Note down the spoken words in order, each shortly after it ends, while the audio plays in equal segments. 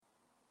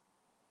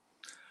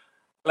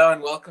Hello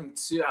and welcome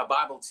to our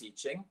Bible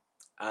teaching.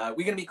 We're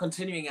going to be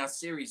continuing our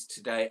series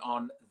today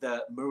on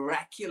the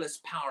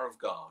miraculous power of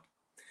God.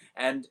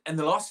 And in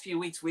the last few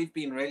weeks, we've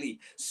been really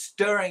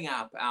stirring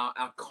up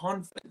our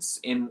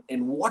confidence in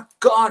what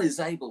God is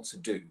able to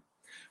do.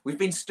 We've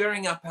been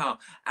stirring up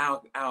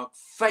our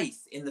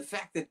faith in the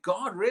fact that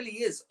God really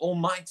is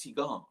Almighty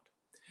God.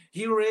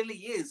 He really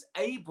is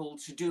able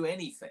to do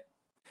anything.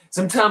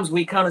 Sometimes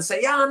we kind of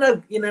say, yeah,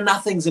 no,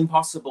 nothing's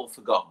impossible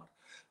for God.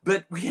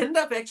 But we end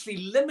up actually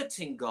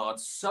limiting God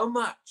so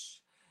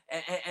much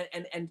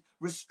and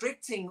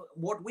restricting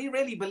what we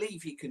really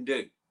believe he can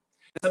do.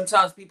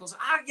 Sometimes people say,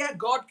 yeah,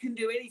 God can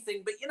do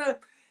anything, but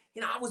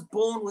I was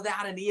born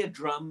without an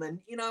eardrum, and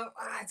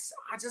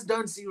I just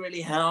don't see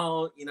really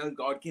how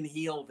God can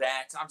heal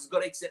that. I've just got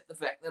to accept the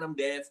fact that I'm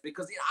deaf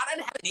because I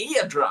don't have an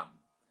eardrum.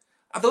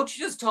 I thought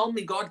you just told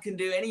me God can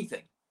do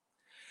anything.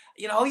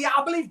 Yeah,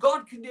 I believe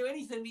God can do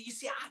anything. But you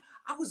see,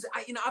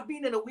 I've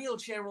been in a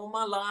wheelchair all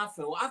my life,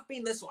 or I've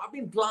been this, or I've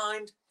been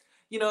blind,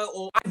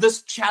 or I have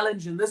this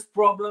challenge and this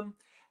problem,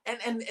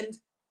 and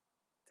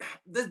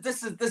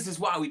this is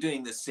why we're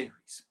doing this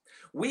series.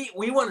 We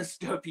want to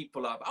stir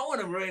people up. I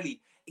want to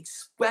really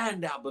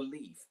expand our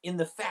belief in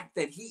the fact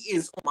that he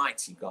is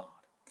Almighty God.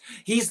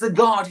 He's the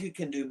God who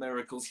can do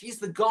miracles. He's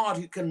the God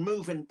who can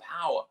move in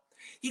power.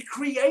 He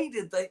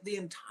created the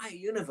entire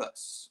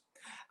universe.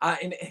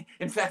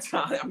 In fact,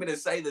 I'm going to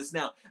say this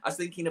now. I was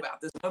thinking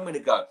about this a moment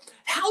ago.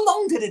 How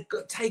long did it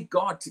take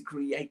God to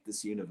create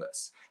this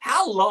universe?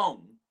 How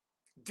long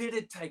did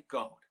it take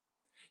God?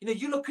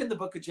 You look in the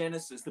book of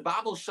Genesis, the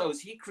Bible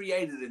shows he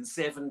created in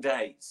 7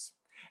 days.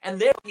 And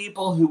there are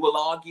people who will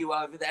argue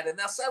over that. And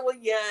they'll say, well,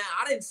 yeah,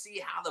 I didn't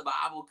see how the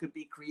Bible could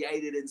be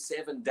created in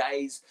 7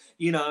 days.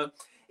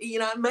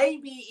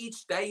 Maybe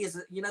each day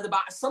is,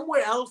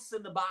 somewhere else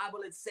in the Bible,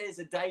 it says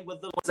a day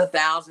with the Lord is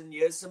 1,000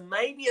 years. So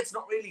maybe it's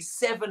not really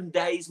 7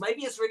 days.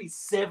 Maybe it's really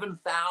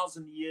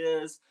 7,000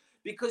 years.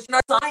 Because,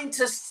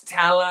 scientists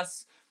tell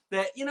us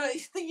that,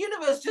 the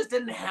universe just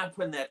didn't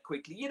happen that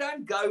quickly. You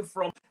don't go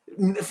from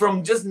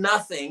just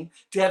nothing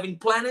to having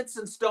planets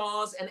and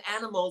stars and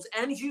animals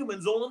and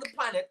humans all on the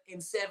planet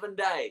in 7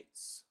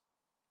 days.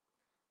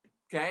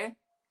 Okay?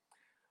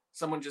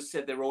 Someone just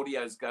said their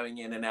audio is going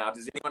in and out.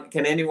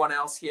 Can anyone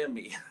else hear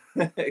me?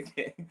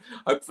 Okay.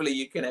 Hopefully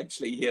you can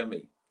actually hear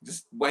me.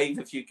 Just wave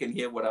if you can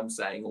hear what I'm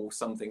saying or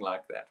something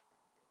like that.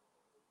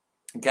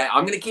 Okay,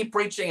 I'm going to keep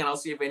preaching and I'll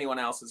see if anyone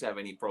else has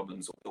any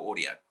problems with the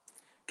audio.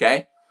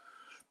 Okay?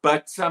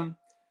 But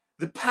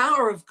the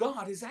power of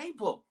God is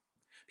able.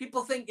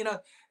 People think,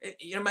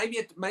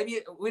 maybe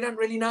we don't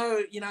really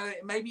know,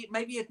 maybe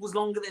it was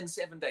longer than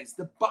 7 days.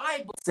 The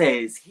Bible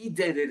says he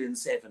did it in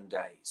 7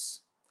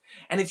 days.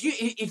 And if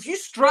you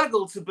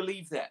struggle to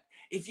believe that,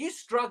 if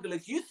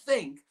you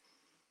think,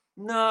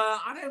 no,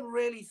 I don't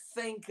really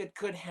think it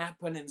could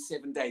happen in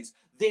 7 days,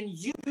 then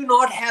you do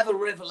not have a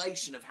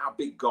revelation of how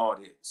big God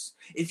is.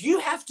 If you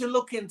have to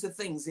look into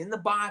things in the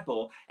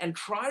Bible and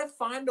try to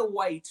find a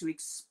way to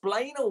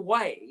explain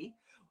away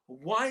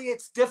why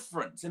it's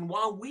different and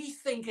why we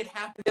think it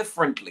happened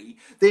differently,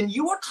 then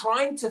you are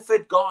trying to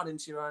fit God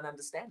into your own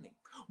understanding.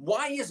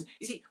 Why is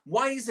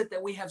it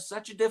that we have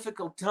such a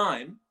difficult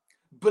time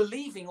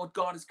believing what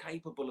God is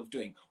capable of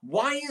doing?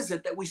 Why is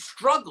it that we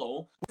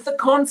struggle with the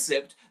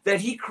concept that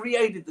he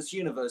created this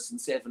universe in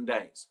 7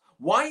 days?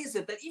 Why is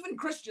it that even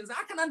Christians,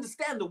 I can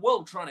understand the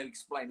world trying to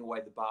explain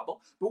away the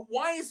Bible, but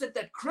why is it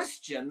that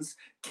Christians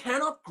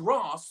cannot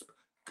grasp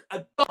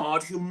a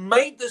God who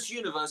made this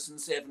universe in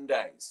 7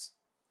 days?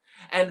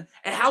 And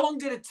how long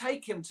did it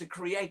take him to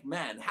create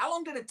man? How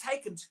long did it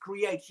take him to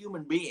create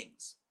human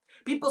beings?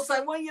 People say,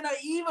 well,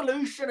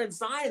 evolution and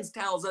science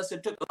tells us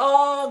it took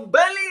long,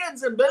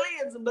 billions and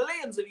billions and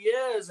billions of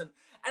years. And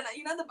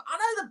I know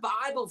the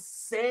Bible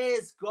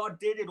says God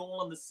did it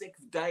all on the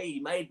 6th day. He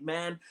made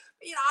man.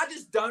 I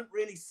just don't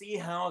really see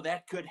how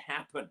that could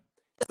happen.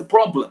 That's the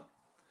problem.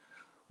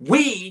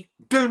 We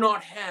do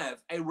not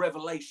have a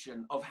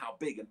revelation of how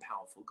big and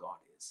powerful God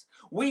is.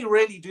 We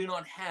really do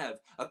not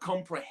have a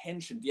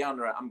comprehension.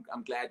 Deandra,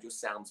 I'm glad your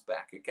sound's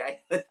back, okay?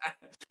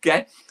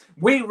 Okay?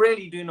 We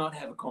really do not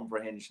have a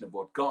comprehension of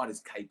what God is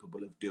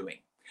capable of doing.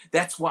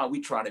 That's why we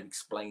try to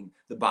explain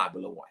the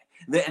Bible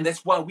away. And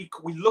that's why we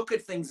look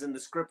at things in the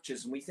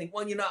scriptures and we think,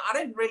 well, I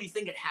don't really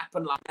think it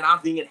happened like that. I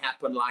think it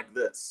happened like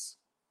this.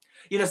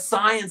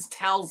 Science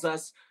tells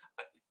us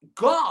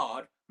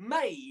God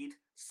made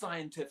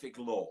scientific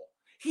law.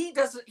 He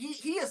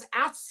is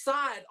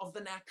outside of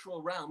the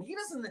natural realm.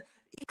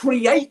 He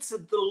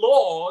created the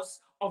laws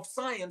of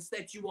science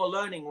that you are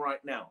learning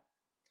right now.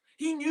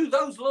 He knew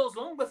those laws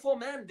long before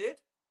man did.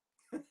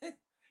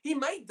 He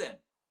made them.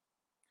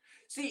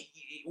 See,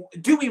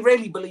 do we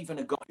really believe in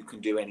a God who can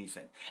do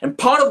anything? And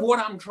part of what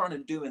I'm trying to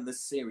do in this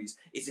series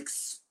is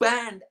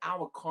expand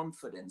our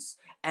confidence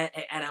and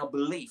our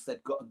belief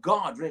that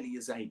God really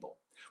is able.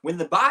 When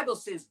the Bible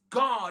says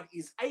God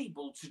is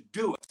able to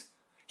do it,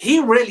 he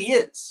really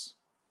is.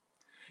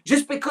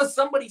 Just because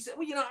somebody said,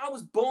 well, I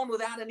was born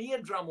without an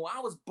eardrum, or I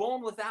was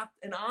born without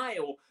an eye,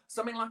 or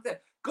something like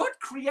that. God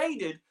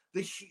created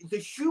the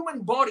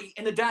human body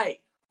in a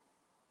day.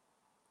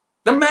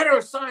 The matter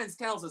of science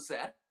tells us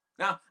that.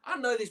 Now, I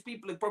know there's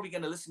people who are probably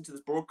going to listen to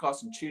this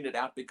broadcast and tune it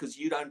out because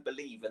you don't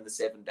believe in the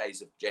 7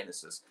 days of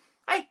Genesis.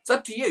 Hey, it's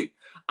up to you.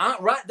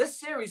 Right, this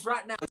series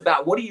right now is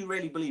about what do you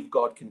really believe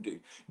God can do?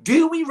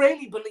 Do we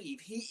really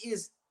believe he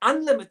is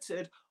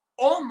unlimited,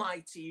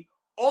 almighty,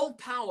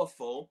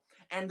 all-powerful,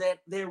 and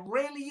that there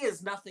really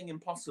is nothing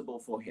impossible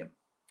for him?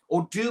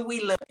 Or do we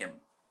limit him?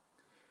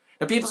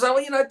 And people say, well,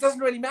 it doesn't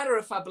really matter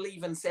if I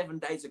believe in 7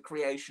 days of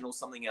creation or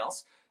something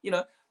else.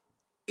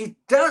 It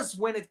does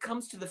when it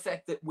comes to the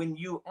fact that when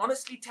you're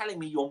honestly telling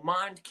me your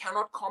mind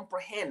cannot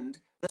comprehend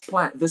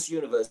this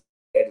universe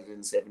created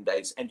in 7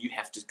 days, and you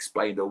have to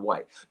explain it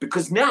away.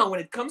 Because now when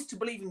it comes to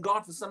believing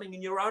God for something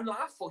in your own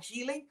life, for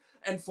healing,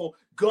 and for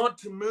God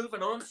to move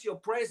and answer your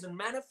prayers and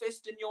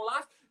manifest in your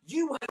life,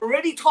 you have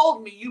already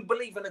told me you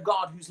believe in a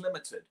God who's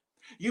limited.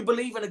 You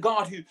believe in a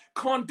God who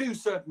can't do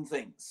certain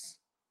things.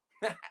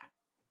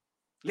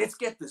 Let's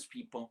get this,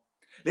 people.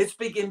 Let's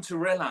begin to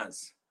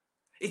realize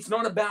it's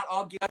not about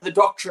arguing the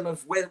doctrine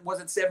of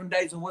was it 7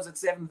 days or was it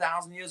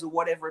 7,000 years or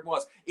whatever it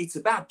was. It's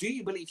about, do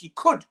you believe he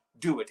could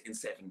do it in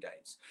 7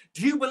 days?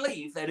 Do you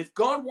believe that if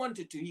God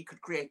wanted to, he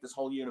could create this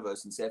whole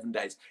universe in 7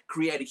 days,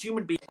 create a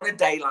human being on a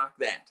day like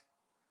that?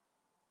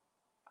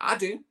 I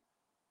do.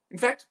 In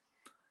fact,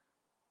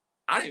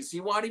 I don't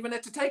see why it even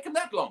had to take him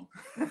that long.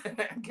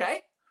 Okay?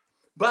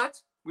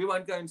 But we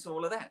won't go into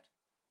all of that.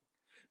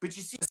 But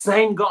you see, the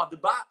same God, the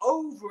Bible,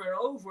 over and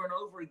over and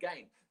over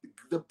again,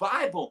 the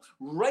Bible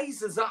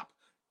raises up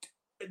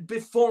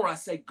before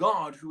us a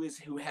God who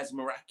has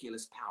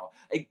miraculous power,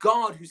 a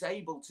God who's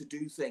able to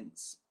do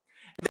things.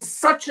 There's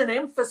such an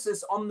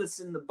emphasis on this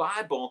in the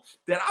Bible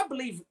that I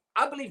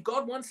believe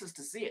God wants us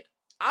to see it.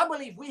 I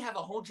believe we have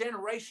a whole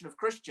generation of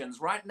Christians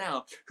right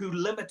now who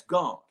limit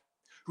God,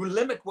 who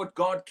limit what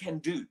God can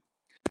do,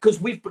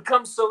 because we've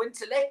become so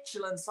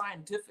intellectual and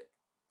scientific.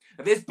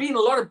 There's been a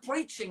lot of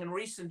preaching in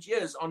recent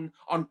years on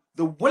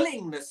the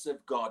willingness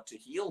of God to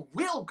heal.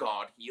 Will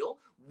God heal?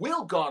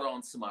 Will God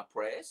answer my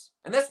prayers?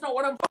 And that's not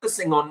what I'm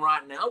focusing on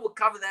right now. We'll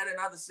cover that in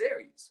other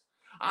series.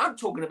 I'm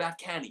talking about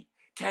can he?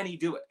 Can he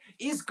do it?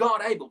 Is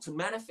God able to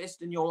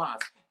manifest in your life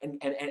and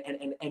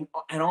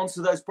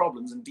answer those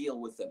problems and deal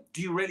with them?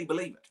 Do you really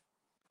believe it?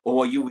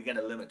 Or are you going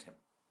to limit him?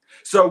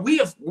 So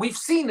we've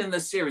seen in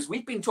this series,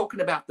 we've been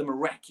talking about the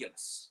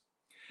miraculous.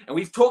 And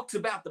we've talked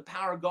about the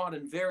power of God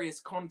in various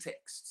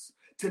contexts.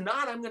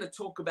 Tonight, I'm going to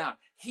talk about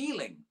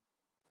healing,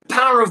 the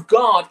power of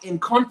God in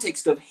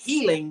context of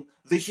healing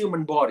the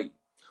human body.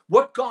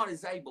 What God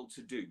is able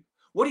to do.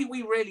 What do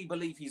we really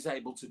believe he's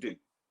able to do?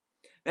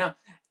 Now,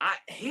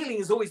 healing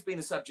has always been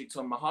a subject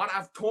on my heart.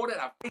 I've taught it,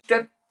 I've preached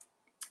it,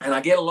 and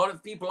I get a lot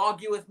of people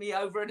argue with me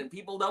over it, and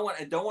people don't want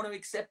to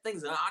accept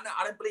things. And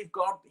I don't believe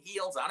God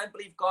heals. I don't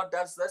believe God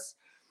does this.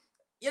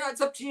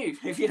 It's up to you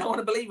if you don't want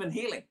to believe in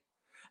healing.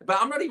 But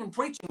I'm not even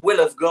preaching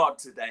will of God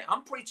today.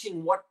 I'm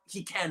preaching what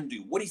he can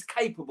do, what he's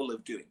capable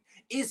of doing.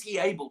 Is he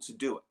able to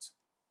do it?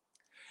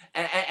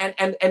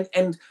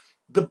 And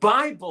the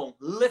Bible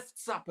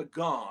lifts up a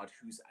God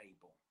who's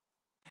able.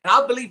 And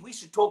I believe we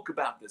should talk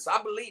about this.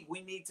 I believe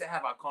we need to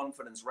have our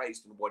confidence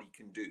raised in what he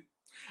can do.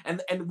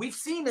 And we've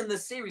seen in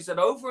this series that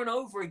over and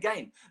over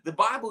again, the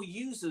Bible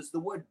uses the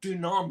word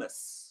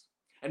dunamis.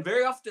 And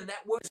very often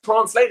that word is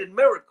translated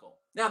miracle.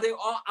 Now, there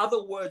are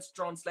other words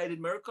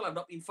translated miracle. I've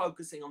not been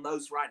focusing on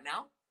those right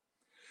now.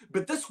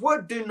 But this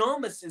word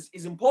dunamis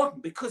is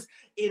important because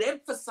it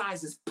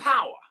emphasizes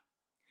power.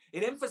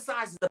 It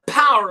emphasizes the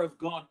power of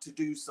God to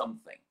do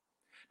something.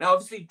 Now,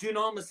 obviously,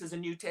 dunamis is a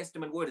New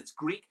Testament word. It's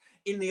Greek.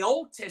 In the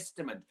Old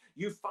Testament,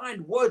 you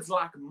find words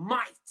like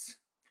might,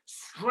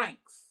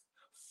 strength,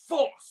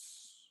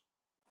 force.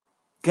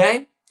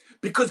 Okay?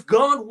 Because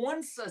God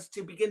wants us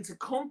to begin to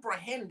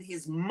comprehend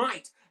his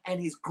might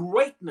and his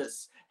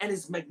greatness and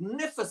his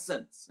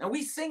magnificence. And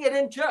we sing it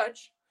in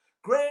church.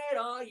 Great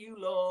are you,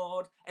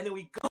 Lord. And then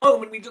we go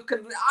home and we look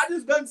and I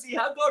just don't see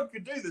how God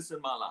could do this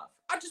in my life.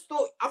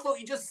 I thought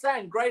you just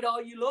sang, great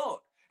are you, Lord,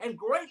 and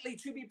greatly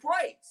to be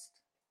praised.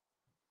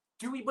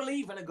 Do we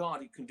believe in a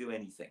God who can do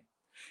anything?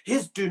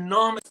 His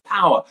dunamis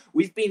power,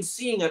 we've been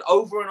seeing it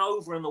over and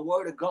over in the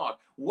Word of God,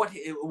 what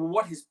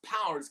his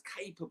power is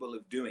capable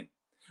of doing.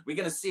 We're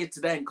going to see it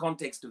today in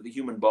context of the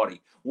human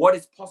body. What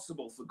is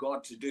possible for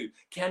God to do?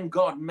 Can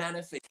God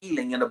manifest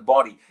healing in a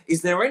body?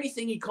 Is there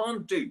anything he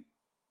can't do?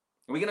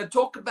 We're going to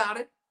talk about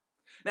it.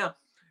 Now,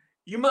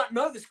 you might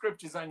know the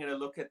scriptures I'm going to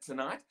look at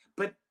tonight,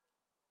 but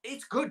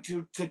it's good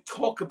to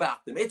talk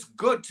about them. It's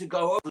good to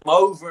go over them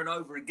over and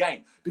over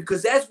again,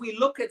 because as we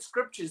look at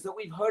scriptures that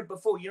we've heard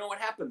before, you know what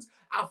happens?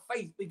 Our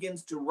faith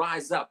begins to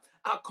rise up.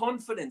 Our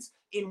confidence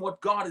in what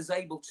God is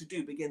able to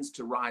do begins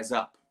to rise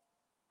up.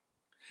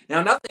 Now,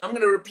 I'm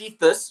going to repeat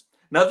this.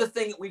 Another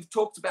thing that we've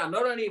talked about,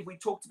 not only have we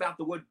talked about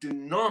the word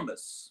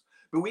dunamis,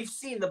 but we've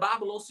seen the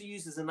Bible also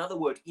uses another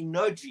word,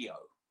 energio.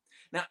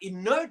 Now,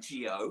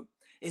 energio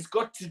has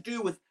got to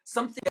do with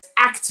something that's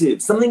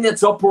active, something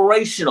that's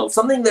operational,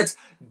 something that's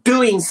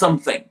doing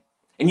something.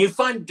 And you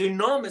find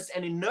dunamis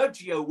and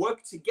energio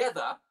work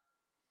together.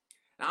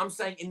 Now, I'm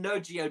saying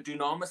energio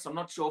dunamis. I'm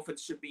not sure if it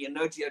should be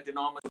energio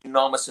dunamis,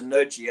 dunamis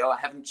energio. I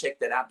haven't checked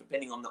that out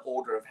depending on the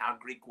order of how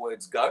Greek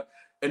words go.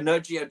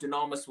 Energio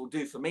dunamis will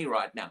do for me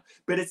right now.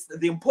 But it's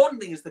the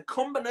important thing is the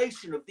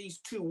combination of these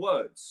two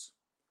words.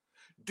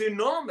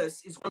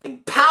 Dunamis is one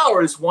thing,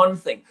 power is one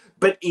thing,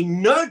 but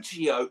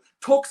energio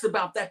talks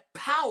about that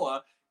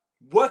power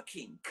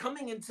working,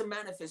 coming into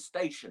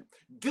manifestation,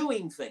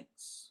 doing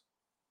things.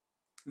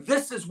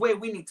 This is where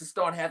we need to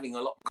start having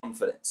a lot of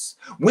confidence.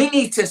 We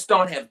need to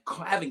start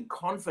having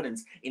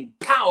confidence in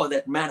power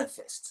that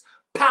manifests,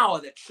 power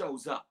that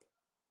shows up.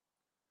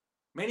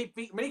 Many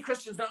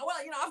Christians know, well,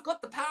 I've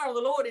got the power of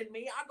the Lord in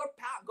me. I've got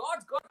power.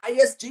 God's got.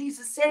 Yes,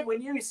 Jesus said,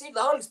 when you receive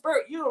the Holy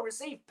Spirit, you will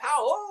receive power.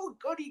 Oh,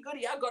 goody.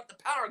 I've got the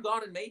power of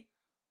God in me.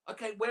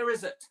 Okay, where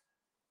is it?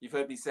 You've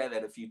heard me say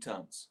that a few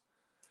times.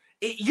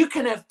 You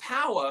can have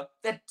power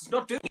that's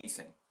not doing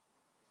anything.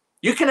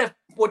 You can have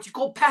what you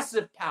call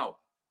passive power.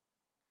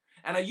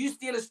 And I used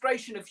the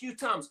illustration a few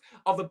times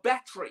of a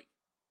battery.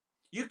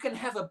 You can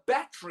have a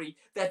battery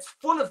that's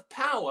full of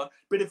power,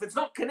 but if it's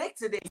not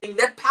connected to anything,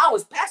 that power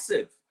is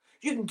passive.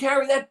 You can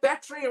carry that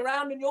battery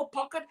around in your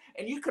pocket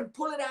and you can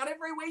pull it out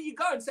everywhere you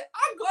go and say,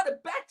 I've got a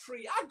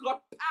battery, I've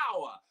got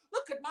power.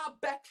 Look at my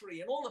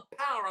battery and all the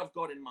power I've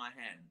got in my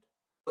hand.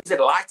 Is it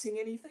lighting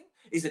anything?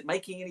 Is it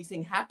making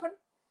anything happen?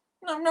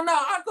 No.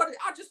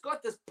 I just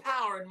got this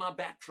power in my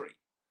battery.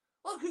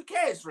 Well, who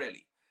cares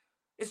really?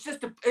 It's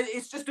just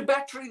a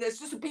battery. That's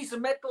just a piece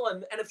of metal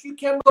and a few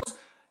chemicals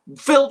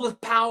filled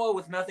with power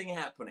with nothing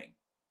happening.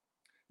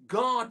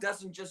 God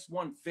doesn't just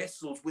want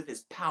vessels with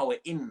his power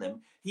in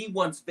them. He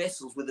wants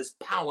vessels with his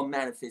power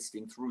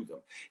manifesting through them.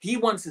 He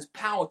wants his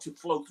power to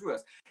flow through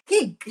us.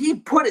 He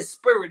put his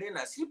spirit in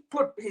us. He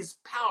put his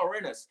power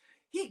in us.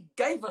 He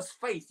gave us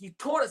faith. He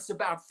taught us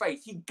about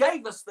faith. He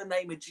gave us the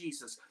name of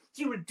Jesus.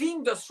 He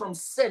redeemed us from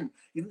sin,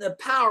 in the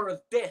power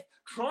of death,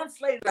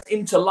 translated us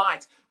into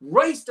light,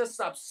 raised us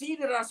up,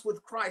 seated us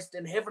with Christ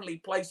in heavenly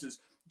places.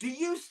 Do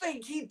you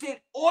think he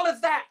did all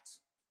of that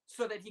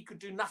so that he could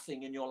do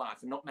nothing in your life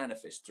and not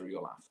manifest through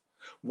your life?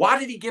 Why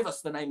did he give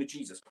us the name of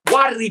Jesus?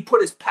 Why did he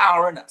put his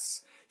power in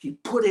us? He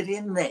put it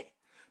in there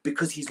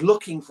because he's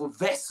looking for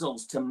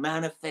vessels to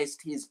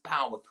manifest his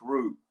power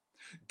through.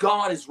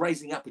 God is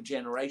raising up a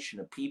generation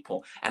of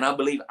people, and I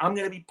believe I'm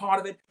going to be part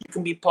of it. You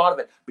can be part of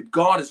it, but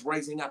God is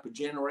raising up a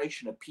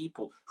generation of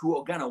people who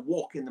are going to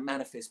walk in the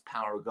manifest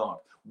power of God.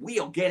 We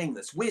are getting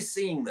this. We're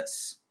seeing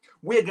this.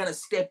 We're going to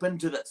step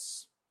into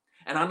this.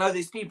 And I know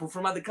there's people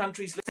from other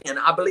countries listening, and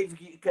I believe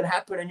it can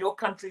happen in your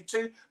country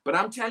too. But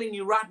I'm telling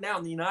you right now,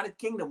 in the United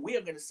Kingdom, we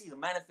are going to see the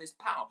manifest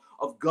power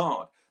of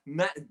God.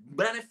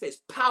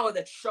 Manifest power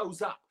that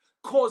shows up,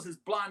 causes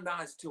blind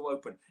eyes to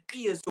open,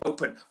 ears to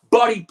open,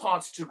 body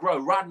parts to grow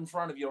right in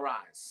front of your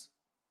eyes.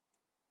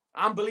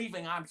 I'm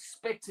believing, I'm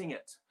expecting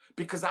it,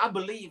 because I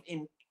believe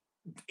in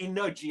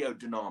energio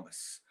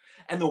dunamis.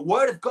 And the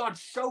word of God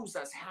shows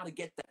us how to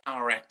get the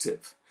power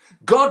active.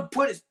 God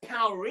put his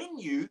power in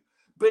you,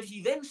 but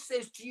he then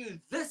says to you,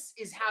 this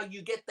is how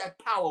you get that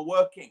power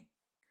working.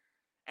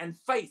 And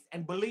faith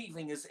and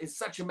believing is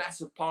such a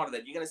massive part of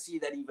that. You're going to see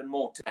that even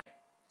more today.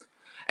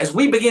 As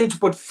we begin to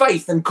put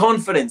faith and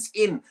confidence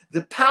in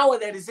the power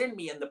that is in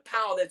me and the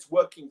power that's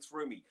working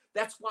through me.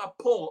 That's why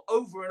Paul,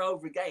 over and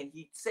over again,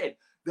 he said,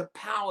 the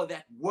power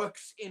that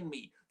works in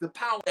me, the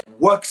power that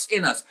works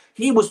in us.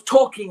 He was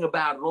talking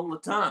about it all the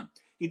time.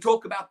 He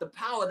talked about the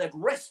power that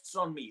rests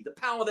on me, the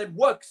power that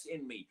works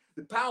in me,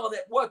 the power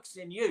that works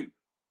in you.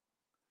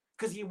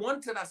 Because he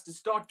wanted us to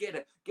start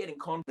getting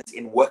confidence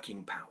in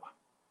working power.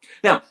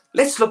 Now,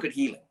 let's look at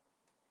healing.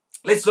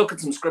 Let's look at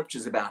some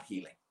scriptures about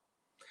healing.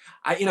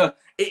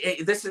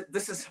 This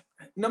is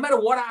no matter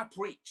what I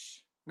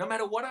preach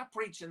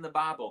in the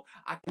Bible,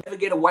 I can never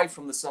get away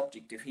from the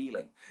subject of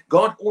healing.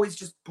 God always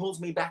just pulls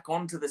me back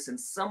onto this in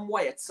some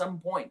way at some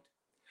point.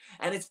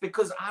 And it's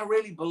because I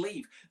really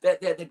believe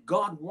that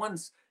God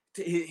wants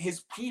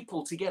his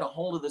people to get a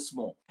hold of this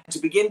more, to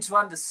begin to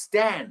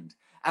understand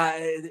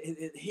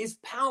his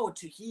power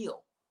to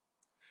heal.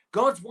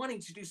 God's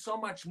wanting to do so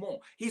much more.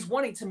 He's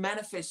wanting to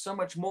manifest so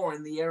much more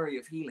in the area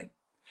of healing.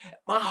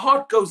 My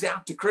heart goes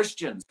out to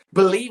Christians,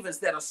 believers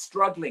that are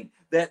struggling,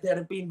 that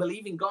have been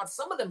believing God,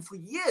 some of them for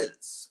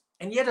years,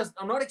 and yet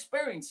are not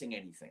experiencing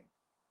anything.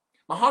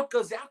 My heart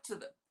goes out to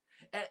them,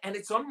 and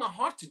it's on my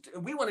heart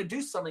we want to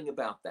do something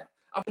about that.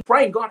 I've been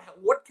praying, God,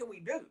 what can we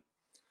do?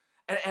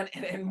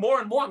 And more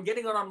I'm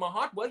getting it on my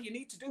heart. Well, you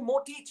need to do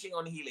more teaching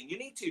on healing. You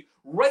need to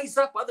raise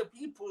up other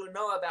people who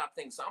know about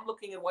things. So I'm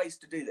looking at ways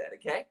to do that,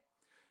 okay?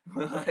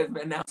 I'll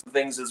announce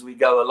things as we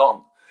go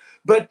along.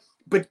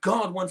 But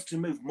God wants to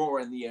move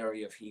more in the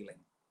area of healing.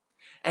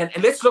 And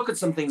let's look at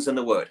some things in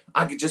the word.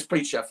 I could just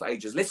preach that for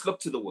ages. Let's look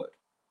to the word.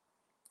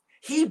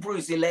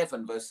 Hebrews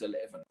 11, verse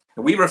 11.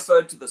 And we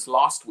referred to this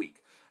last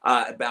week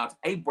about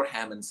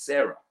Abraham and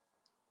Sarah.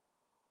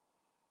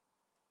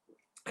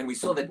 And we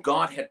saw that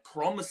God had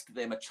promised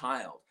them a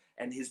child,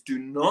 and his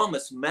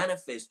dunamis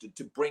manifested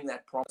to bring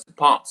that promise to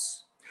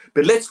pass.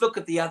 But let's look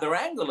at the other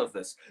angle of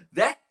this.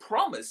 That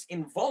promise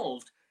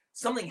involved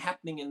something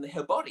happening in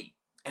her body.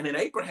 And in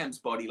Abraham's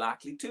body,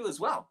 likely too, as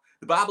well.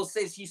 The Bible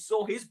says he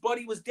saw his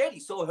body was dead. He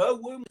saw her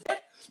womb dead.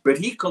 But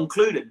he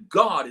concluded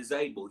God is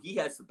able. He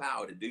has the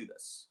power to do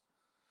this.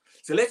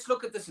 So let's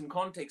look at this in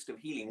context of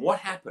healing. What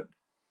happened?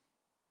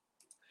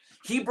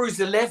 Hebrews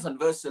 11,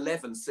 verse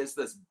 11 says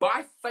this: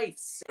 by faith,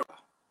 Sarah.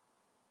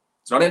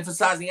 It's not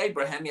emphasizing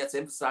Abraham, yet it's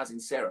emphasizing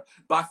Sarah.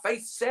 By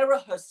faith,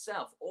 Sarah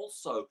herself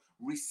also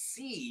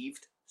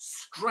received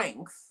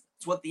strength.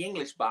 It's what the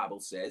English Bible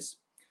says.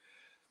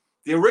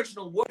 The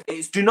original word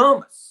is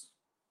dunamis.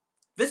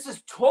 This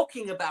is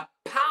talking about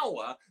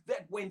power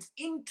that went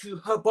into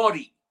her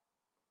body.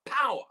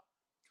 Power.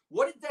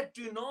 What did that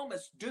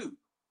dunamis do?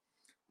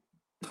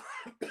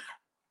 I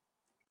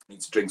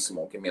need to drink some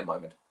more. Give me a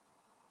moment.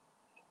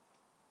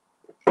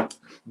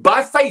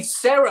 By faith,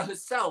 Sarah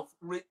herself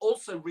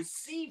also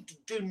received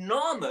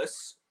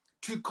dunamis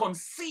to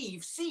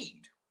conceive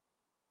seed.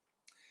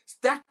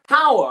 That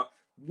power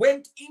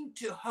went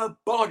into her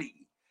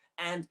body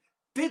and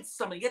did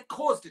something. It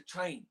caused a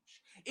change.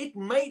 It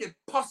made it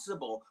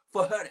possible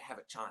for her to have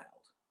a child.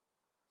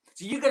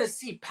 So you're going to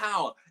see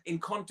power in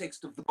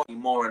context of the body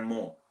more and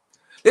more.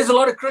 There's a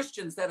lot of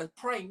Christians that are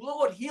praying,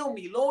 Lord, heal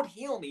me, Lord,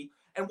 heal me.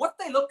 And what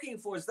they're looking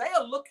for is they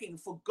are looking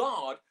for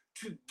God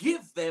to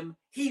give them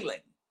healing.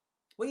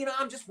 Well,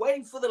 I'm just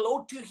waiting for the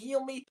Lord to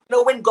heal me.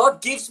 When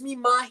God gives me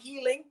my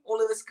healing,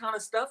 all of this kind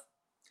of stuff.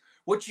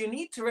 What you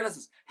need to realize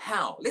is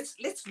how.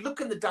 Let's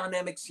look in the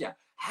dynamics here.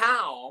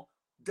 How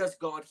does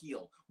God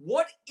heal?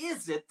 What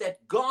is it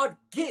that God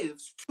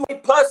gives to a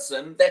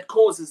person that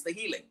causes the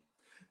healing?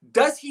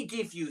 Does he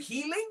give you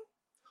healing,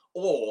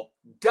 or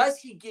does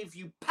he give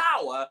you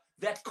power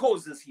that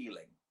causes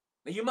healing?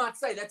 Now, you might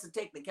say that's a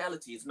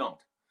technicality. It's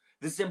not.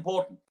 This is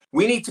important.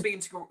 We need to begin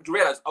to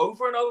realize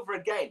over and over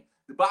again,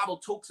 the Bible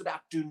talks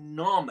about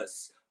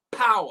dunamis,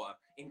 power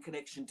in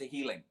connection to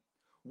healing.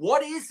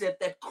 What is it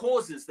that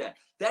causes that?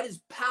 That is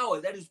power.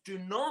 That is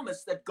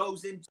dunamis that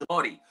goes into the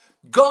body.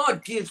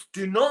 God gives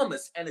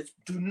dunamis, and it's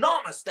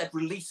dunamis that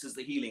releases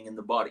the healing in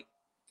the body.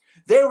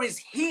 There is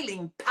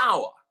healing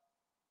power.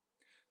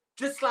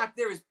 Just like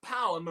there is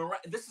power,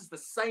 this is the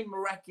same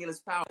miraculous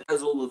power that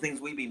does all the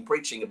things we've been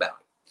preaching about.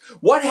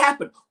 What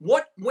happened?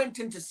 What went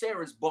into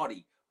Sarah's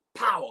body?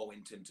 Power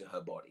went into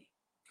her body.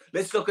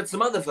 Let's look at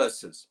some other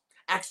verses.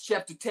 Acts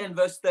chapter 10,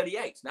 verse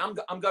 38. Now,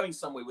 I'm going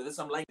somewhere with this.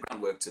 I'm laying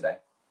groundwork today.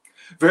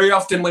 Very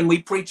often when we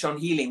preach on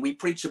healing, we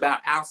preach about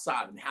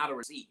outside and how to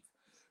receive.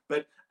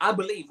 But I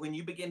believe when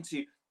you begin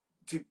to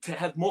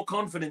have more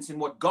confidence in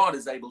what God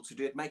is able to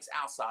do, it makes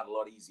outside a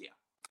lot easier.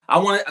 I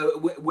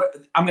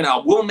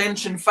will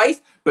mention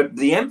faith, but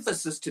the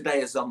emphasis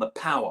today is on the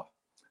power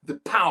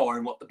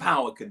and what the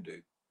power can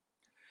do.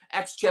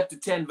 Acts chapter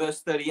 10,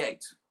 verse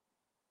 38.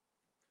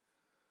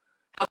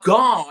 How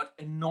God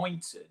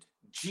anointed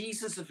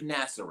Jesus of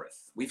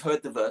Nazareth. We've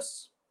heard the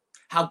verse.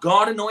 How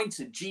God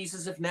anointed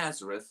Jesus of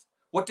Nazareth.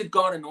 What did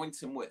God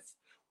anoint him with?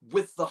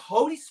 With the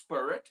Holy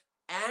Spirit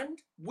and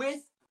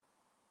with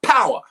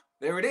power.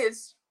 There it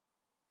is.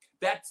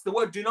 That's the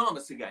word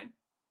dunamis again.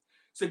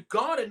 So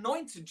God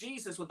anointed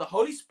Jesus with the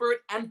Holy Spirit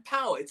and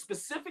power. It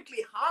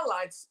specifically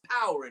highlights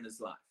power in his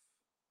life.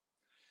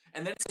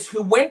 And then it says,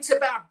 who went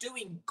about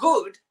doing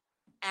good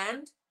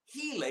and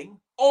healing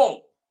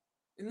all.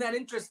 Isn't that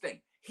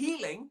interesting?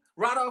 Healing,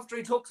 right after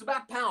he talks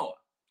about power.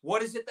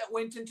 What is it that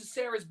went into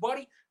Sarah's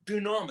body?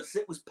 Dunamis.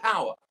 It was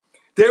power.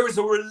 There is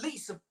a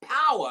release of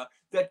power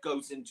that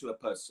goes into a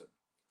person.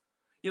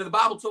 The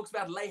Bible talks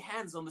about lay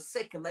hands on the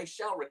sick and they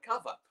shall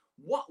recover.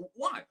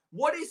 Why?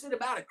 What is it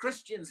about a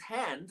Christian's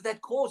hand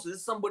that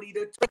causes somebody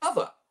to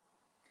recover?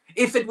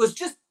 If it was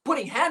just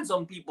putting hands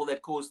on people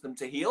that caused them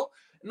to heal,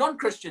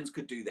 non-Christians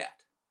could do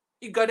that.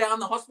 You go down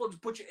the hospital,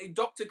 a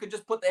doctor could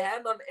just put their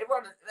hand on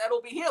everyone,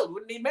 that'll be healed.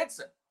 Wouldn't need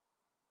medicine.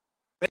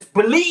 It's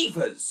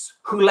believers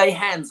who lay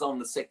hands on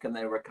the sick and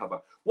they recover.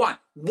 Why?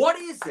 What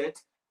is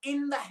it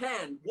in the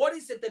hand? What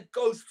is it that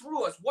goes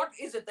through us? What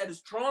is it that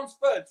is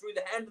transferred through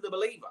the hand of the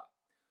believer?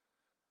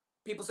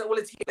 People say, well,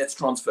 it's here that's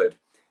transferred.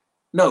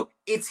 No,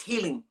 it's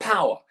healing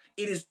power.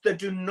 It is the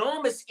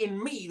dunamis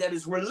in me that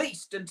is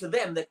released into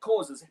them that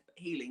causes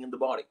healing in the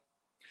body.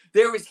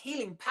 There is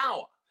healing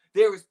power.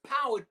 There is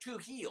power to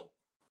heal.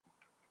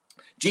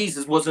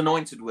 Jesus was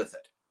anointed with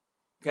it.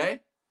 Okay?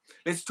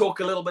 Let's talk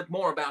a little bit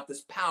more about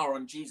this power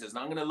on Jesus. And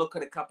I'm going to look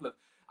at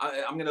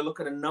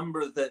a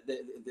number of the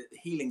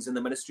healings in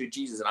the ministry of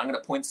Jesus. And I'm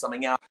going to point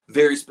something out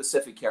very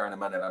specific here in a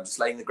minute. I'm just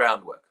laying the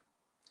groundwork.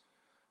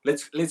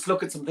 Let's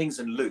look at some things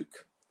in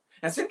Luke.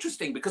 And it's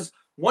interesting because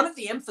one of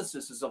the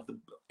emphases of the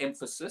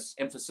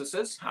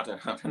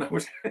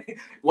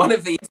one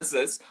of the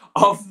emphasis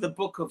of the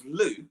book of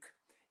Luke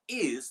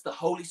is the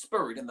Holy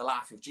Spirit in the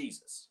life of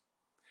Jesus.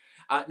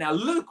 Now,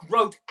 Luke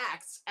wrote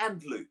Acts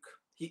and Luke.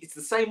 It's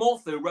the same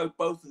author who wrote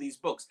both of these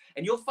books.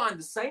 And you'll find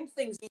the same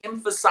things he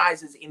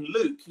emphasizes in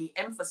Luke, he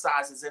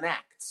emphasizes in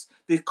Acts.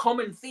 The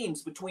common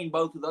themes between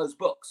both of those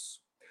books.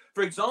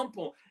 For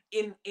example,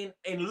 in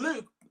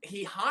Luke,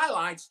 he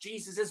highlights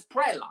Jesus'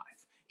 prayer life.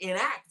 In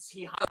Acts,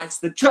 he highlights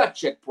the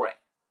church at prayer.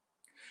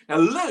 Now,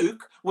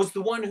 Luke was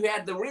the one who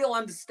had the real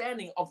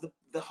understanding of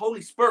the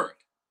Holy Spirit.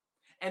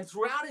 And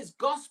throughout his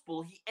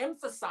gospel, he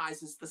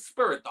emphasizes the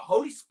Spirit, the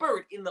Holy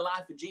Spirit in the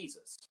life of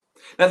Jesus.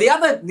 Now, the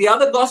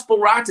other gospel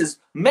writers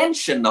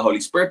mention the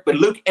Holy Spirit, but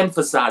Luke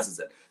emphasizes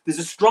it. There's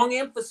a strong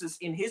emphasis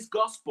in his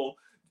gospel.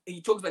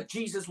 He talks about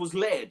Jesus was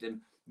led,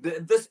 and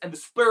the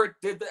Spirit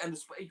did,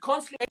 he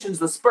constantly mentions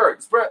the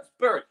Spirit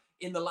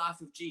in the life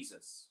of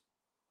Jesus,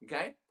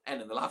 okay,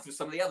 and in the life of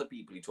some of the other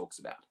people he talks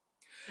about.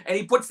 And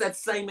he puts that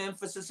same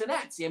emphasis in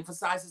Acts. He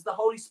emphasizes the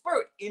Holy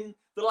Spirit in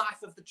the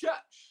life of the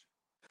church.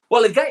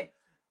 Well, again,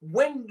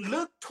 when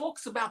Luke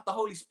talks about the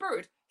Holy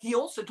Spirit, he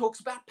also talks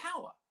about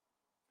power.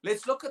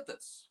 Let's look at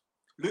this.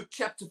 Luke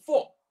chapter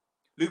 4.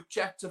 Luke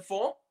chapter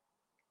 4,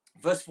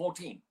 verse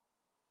 14.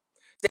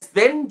 It says,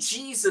 then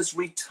Jesus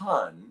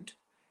returned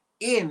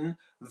in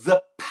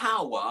the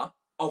power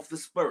of the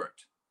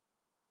Spirit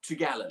to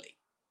Galilee.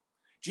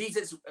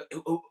 Jesus,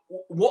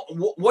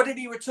 what did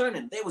he return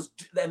in?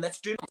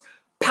 That's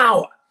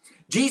power.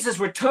 Jesus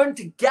returned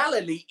to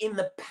Galilee in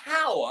the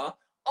power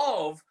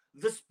of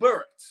the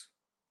Spirit.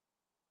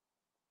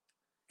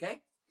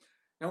 Okay?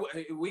 Now,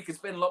 we could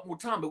spend a lot more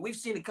time, but we've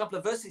seen a couple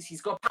of verses.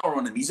 He's got power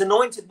on him. He's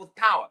anointed with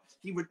power.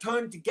 He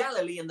returned to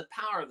Galilee in the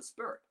power of the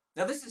Spirit.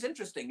 Now, this is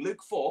interesting.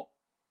 Luke 4,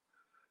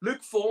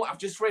 I've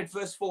just read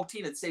verse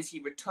 14. It says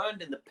he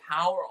returned in the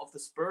power of the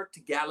Spirit to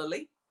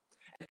Galilee.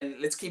 And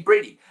let's keep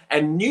reading.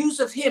 And news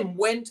of him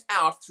went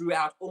out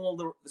throughout all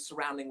the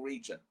surrounding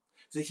region.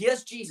 So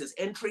here's Jesus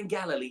entering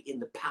Galilee in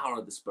the power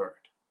of the Spirit.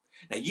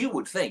 Now, you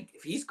would think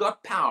if he's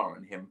got power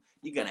in him,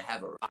 you're going to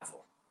have a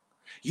revival.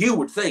 You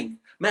would think,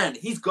 man,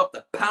 he's got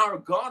the power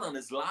of God on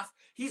his life.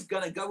 He's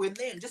going to go in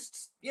there and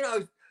just,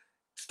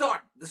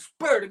 start. The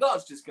Spirit of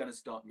God's just going to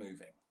start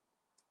moving.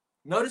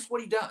 Notice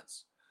what he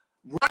does.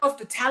 Right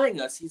after telling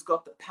us he's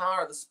got the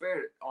power of the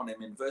Spirit on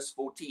him in verse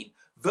 14.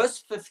 Verse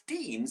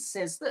 15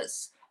 says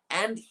this,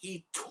 and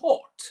he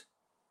taught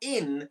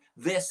in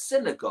their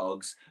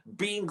synagogues,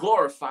 being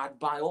glorified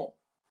by all.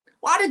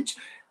 Why did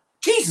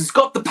Jesus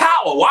got the power?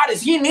 Why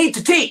does he need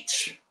to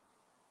teach?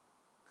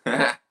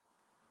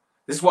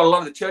 This is what a lot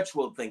of the church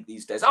world think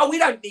these days. Oh, we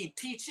don't need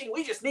teaching.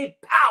 We just need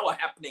power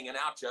happening in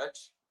our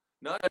church.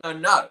 No.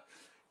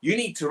 You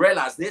need to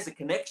realize there's a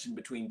connection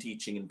between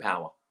teaching and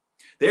power.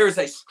 There is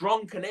a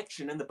strong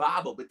connection in the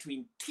Bible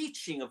between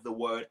teaching of the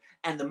word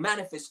and the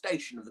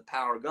manifestation of the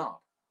power of God.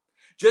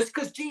 Just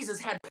because Jesus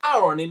had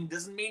power on him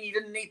doesn't mean he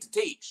didn't need to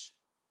teach.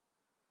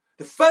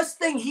 The first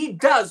thing he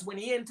does when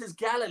he enters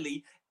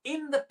Galilee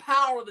in the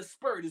power of the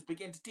Spirit is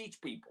begin to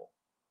teach people.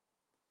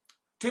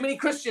 Too many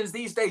Christians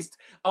these days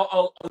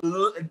are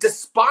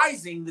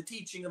despising the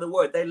teaching of the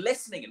word. They're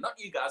lessening it. Not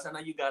you guys. I know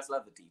you guys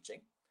love the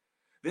teaching.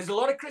 There's a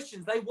lot of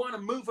Christians, they want to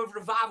move of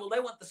revival.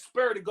 They want the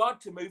Spirit of God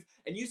to move.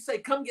 And you say,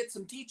 come get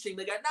some teaching.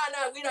 They go,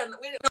 no, we're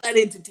not that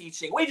into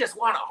teaching. We just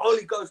want a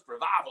Holy Ghost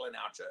revival in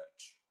our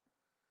church.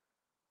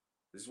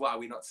 This is why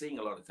we're not seeing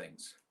a lot of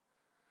things.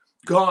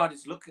 God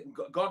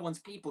wants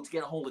people to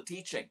get a hold of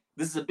teaching.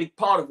 This is a big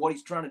part of what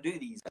he's trying to do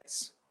these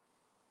days.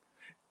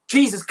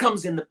 Jesus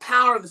comes in the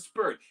power of the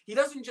Spirit. He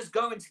doesn't just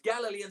go into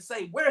Galilee and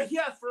say, we're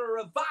here for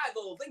a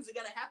revival. Things are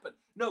going to happen.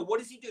 No, what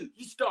does he do?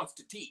 He starts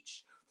to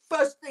teach.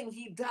 First thing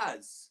he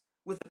does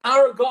with the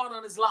power of God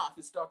on his life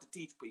is start to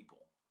teach people.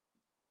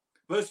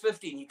 Verse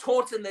 15, he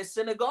taught in their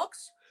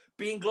synagogues,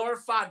 being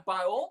glorified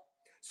by all.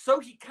 So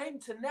he came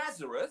to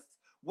Nazareth,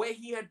 where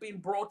he had been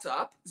brought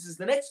up. This is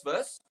the next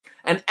verse.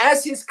 And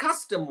as his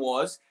custom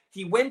was,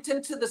 he went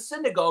into the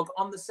synagogue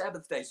on the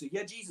Sabbath day. So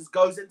here Jesus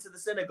goes into the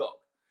synagogue.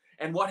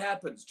 And what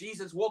happens?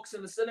 Jesus walks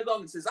in the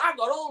synagogue and says, I've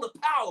got all the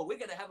power. We're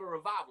going to have a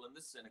revival in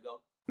this synagogue.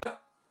 No,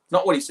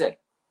 not what he said.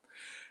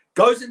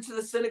 Goes into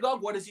the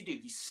synagogue. What does he do?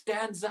 He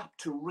stands up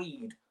to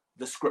read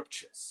the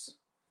scriptures.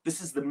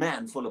 This is the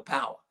man full of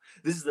power.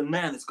 This is the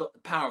man that's got the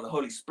power of the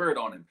Holy Spirit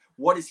on him.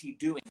 What is he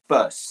doing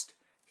first?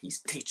 He's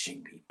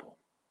teaching people.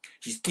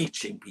 He's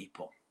teaching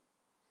people.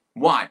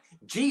 Why?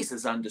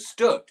 Jesus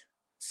understood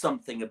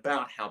something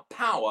about how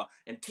power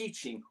and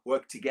teaching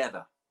work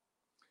together.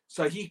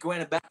 So he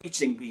went about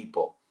teaching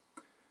people.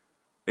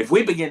 If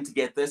we begin to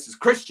get this, as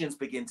Christians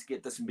begin to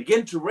get this and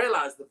begin to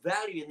realize the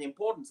value and the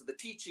importance of the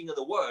teaching of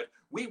the word,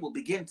 we will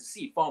begin to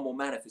see far more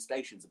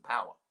manifestations of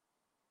power.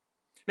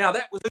 Now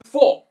that was Luke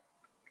 4.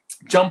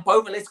 Jump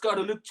over, let's go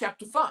to Luke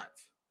chapter 5.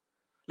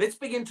 Let's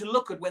begin to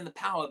look at when the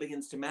power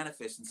begins to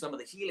manifest and some of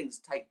the healings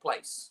take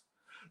place.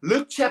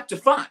 Luke chapter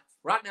 5.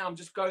 Right now I'm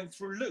just going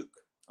through Luke.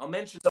 I'll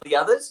mention some of the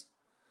others.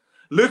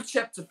 Luke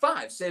chapter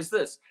 5 says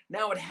this.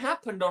 Now it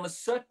happened on a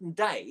certain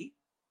day,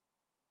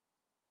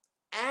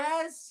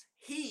 as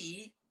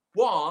he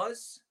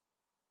was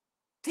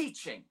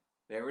teaching.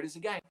 There it is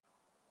again.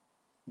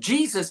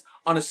 Jesus,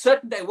 on a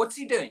certain day, what's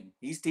he doing?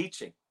 He's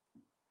teaching.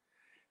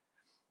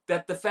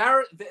 That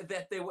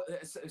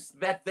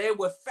there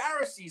were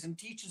Pharisees and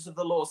teachers of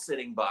the law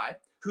sitting by,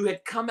 who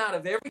had come out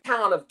of every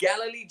town of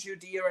Galilee,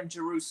 Judea, and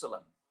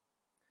Jerusalem.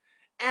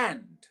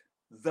 And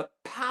the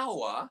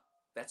power,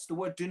 that's the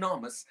word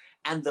dunamis,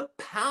 and the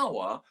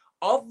power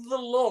of the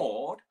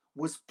Lord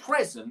was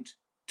present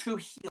to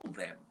heal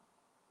them.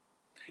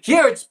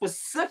 Here it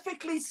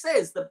specifically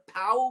says the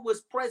power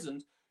was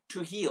present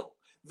to heal.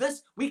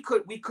 This, we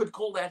could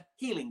call that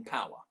healing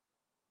power.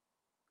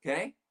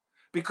 Okay?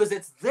 Because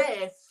it's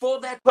there for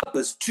that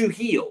purpose, to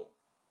heal.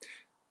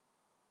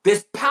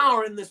 There's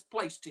power in this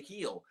place to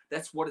heal.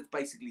 That's what it's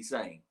basically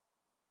saying.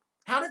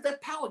 How did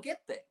that power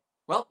get there?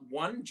 Well,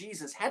 one,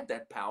 Jesus had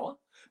that power,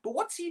 but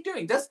what's he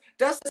doing? Does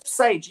it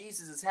say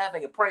Jesus is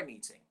having a prayer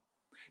meeting?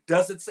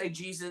 Does it say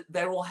Jesus,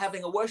 they're all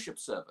having a worship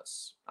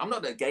service? I'm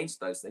not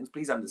against those things.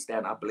 Please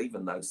understand, I believe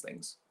in those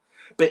things.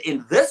 But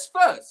in this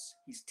verse,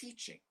 he's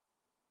teaching.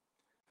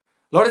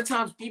 A lot of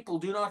times people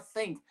do not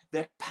think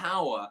that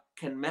power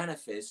can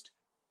manifest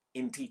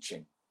in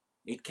teaching.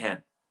 It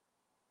can.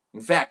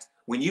 In fact,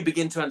 when you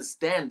begin to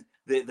understand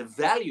the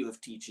value of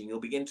teaching, you'll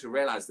begin to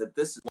realize that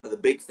this is one of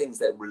the big things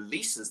that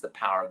releases the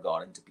power of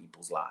God into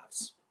people's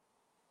lives.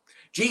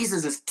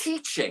 Jesus is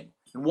teaching.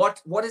 And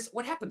what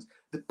happens?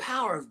 The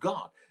power of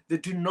God, the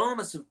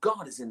dunamis of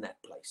God is in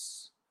that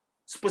place.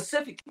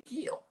 Specifically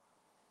heal.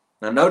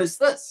 Now notice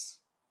this.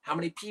 How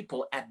many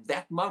people at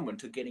that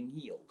moment are getting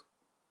healed?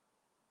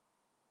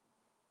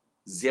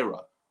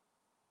 0.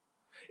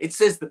 It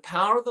says the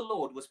power of the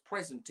Lord was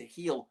present to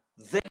heal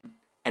them,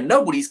 and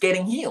nobody's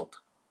getting healed.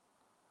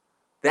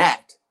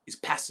 That is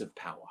passive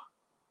power.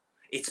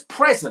 It's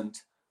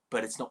present,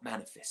 but it's not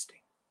manifesting.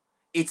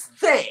 It's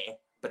there,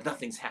 but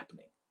nothing's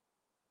happening.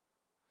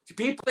 So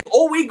people think,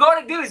 all we got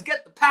to do is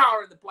get the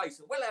power in the place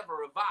and we'll have a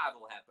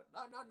revival happen.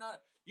 No.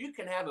 You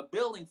can have a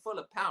building full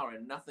of power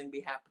and nothing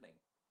be happening.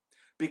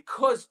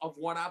 Because of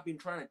what I've been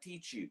trying to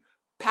teach you,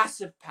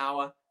 passive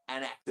power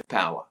and active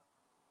power.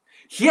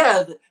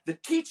 Here, the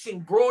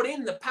teaching brought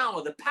in the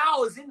power. The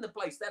power is in the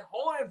place. That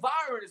whole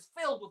environment is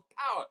filled with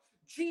power.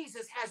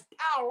 Jesus has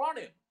power on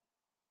him.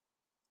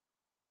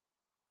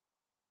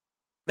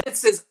 Then it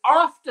says,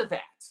 after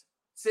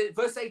that,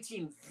 verse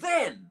 18,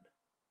 then,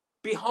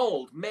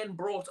 behold, men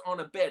brought on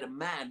a bed a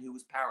man who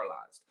was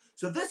paralyzed.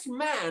 So this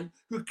man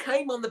who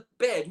came on the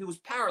bed, who was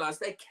paralyzed,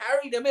 they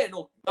carried him in,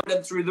 or got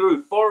him through the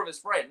roof, 4 of his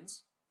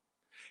friends.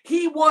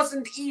 He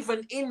wasn't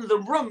even in the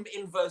room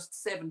in verse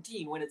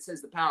 17 when it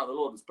says the power of the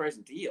Lord was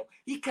present to heal.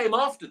 He came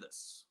after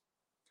this.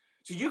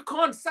 So you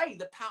can't say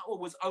the power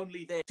was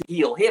only there to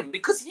heal him,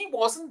 because he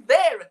wasn't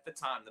there at the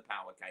time the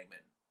power came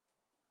in.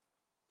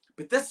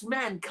 But this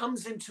man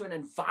comes into an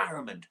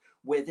environment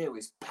where there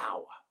is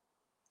power.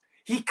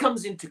 He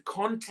comes into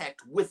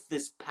contact with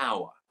this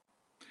power.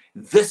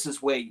 This is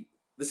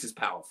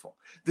powerful.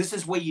 This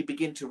is where you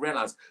begin to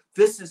realize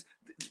this is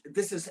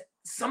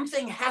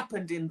something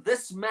happened in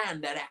this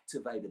man that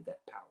activated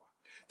that power.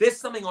 There's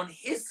something on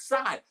his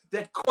side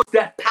that caused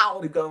that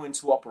power to go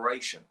into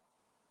operation.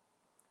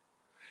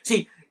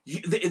 See,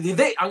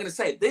 I'm going to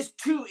say there's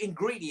 2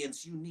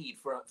 ingredients you need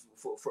for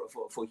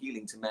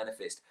healing to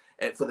manifest,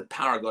 for the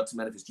power of God to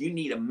manifest. You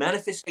need a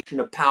manifestation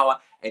of power,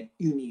 and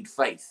you need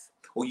faith.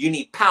 Or you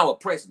need power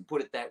present,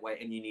 put it that way,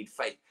 and you need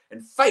faith.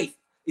 And faith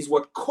is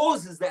what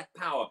causes that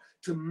power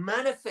to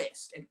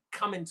manifest and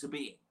come into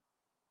being.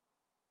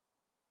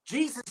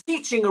 Jesus is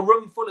teaching a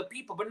room full of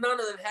people, but none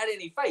of them had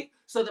any faith.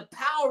 So the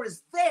power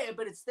is there,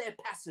 but it's there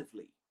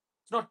passively.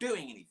 It's not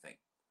doing anything.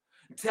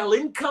 Until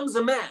in comes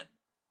a man.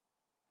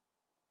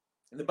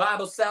 And the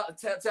Bible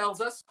tells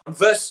us,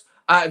 verse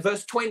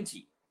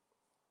 20.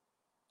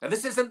 Now,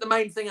 this isn't the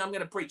main thing I'm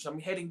going to preach. I'm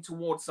heading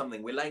towards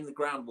something. We're laying the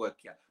groundwork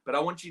here. But I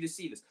want you to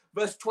see this.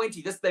 Verse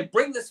 20, they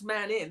bring this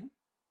man in.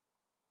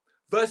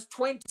 Verse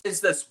 20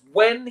 is this: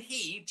 when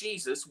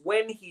Jesus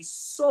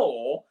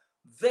saw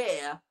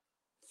their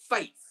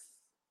faith.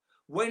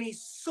 When he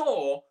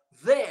saw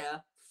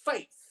their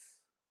faith.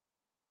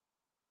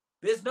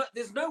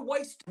 There's no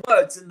waste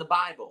words in the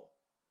Bible.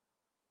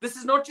 This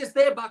is not just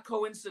there by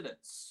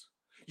coincidence.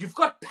 You've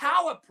got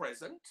power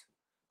present,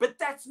 but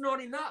that's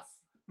not enough.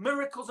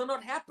 Miracles are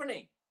not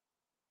happening.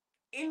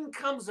 In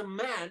comes a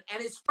man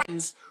and his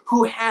friends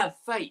who have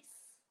faith.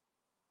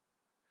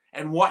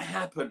 And what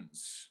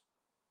happens?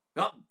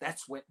 Well,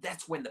 that's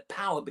when the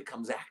power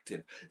becomes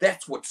active.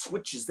 That's what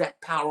switches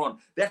that power on.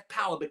 That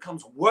power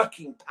becomes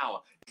working power.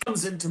 It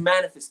comes into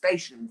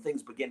manifestation and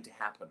things begin to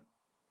happen.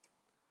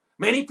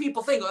 Many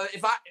people think,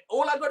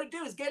 all I got to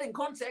do is get in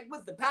contact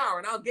with the power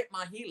and I'll get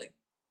my healing.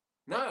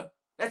 No,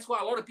 that's why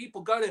a lot of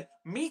people go to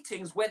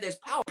meetings where there's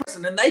power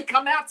present and they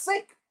come out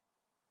sick.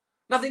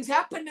 Nothing's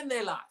happened in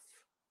their life.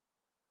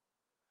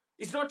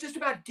 It's not just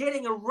about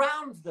getting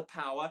around the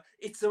power.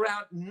 It's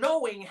around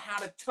knowing how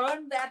to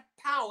turn that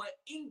power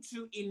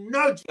into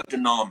energy of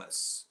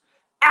dunamis,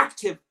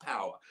 active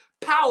power,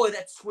 power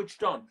that's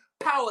switched on,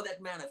 power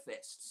that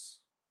manifests.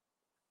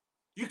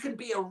 You can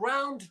be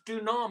around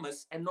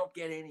dunamis and not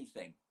get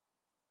anything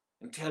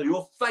until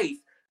your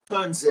faith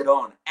turns it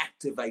on,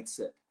 activates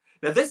it.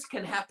 Now, this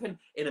can happen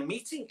in a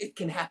meeting. It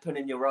can happen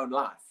in your own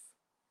life.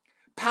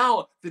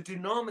 Power, the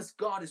dunamis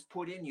God has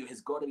put in you,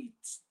 has got to be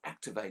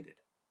activated.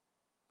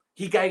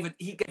 He gave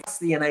us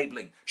the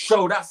enabling,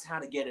 showed us how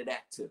to get it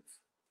active.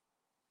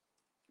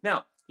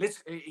 Now,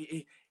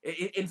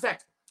 in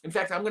fact,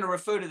 I'm going to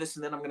refer to this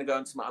and then I'm going to go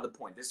into my other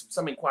point. There's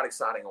something quite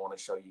exciting I want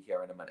to show you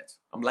here in a minute.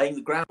 I'm laying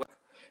the groundwork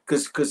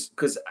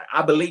because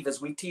I believe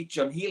as we teach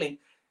on healing,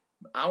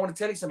 I want to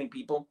tell you something,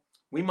 people.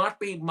 We might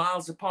be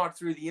miles apart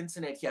through the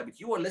internet here, but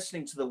you are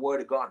listening to the word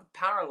of God. The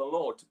power of the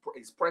Lord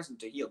is present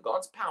to heal.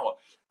 God's power.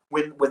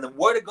 When the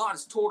word of God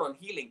is taught on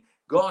healing,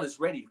 God is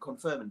ready to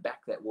confirm and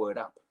back that word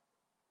up.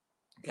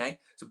 Okay?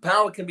 So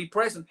power can be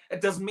present.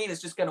 It doesn't mean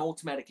it's just going to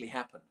automatically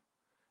happen.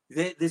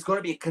 There's got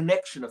to be a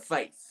connection of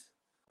faith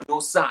on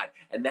your side,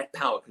 and that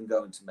power can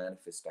go into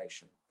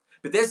manifestation.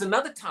 But there's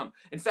another time.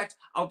 In fact,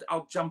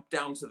 I'll jump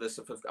down to this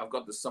if I've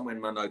got this somewhere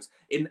in my notes.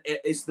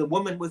 It's the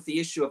woman with the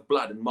issue of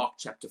blood in Mark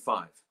chapter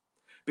 5.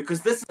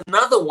 Because this is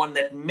another one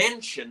that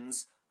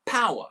mentions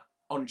power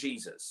on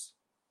Jesus.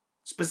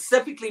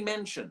 Specifically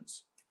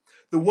mentions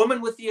the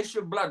woman with the issue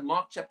of blood,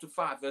 Mark chapter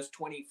 5, verse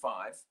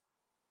 25.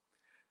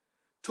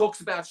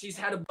 Talks about she's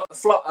had a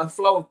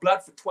flow of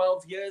blood for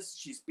 12 years.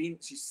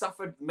 She's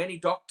suffered many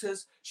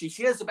doctors. She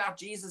hears about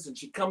Jesus and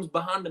she comes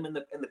behind him in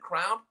the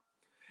crowd.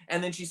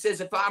 And then she says,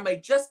 if I may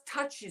just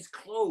touch his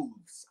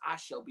clothes, I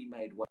shall be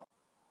made well.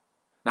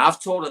 Now,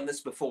 I've taught on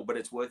this before, but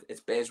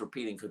it bears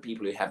repeating for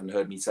people who haven't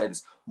heard me say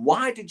this.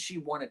 Why did she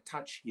want to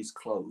touch his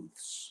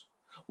clothes?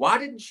 Why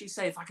didn't she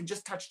say, if I can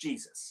just touch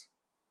Jesus?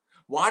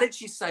 Why did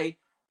she say,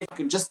 if I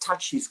can just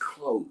touch his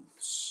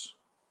clothes?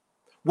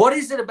 What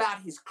is it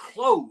about his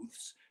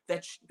clothes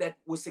that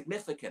was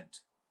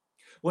significant?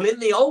 Well, in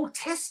the Old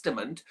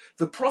Testament,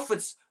 the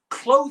prophet's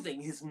clothing,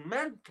 his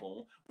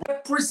mantle,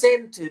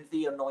 represented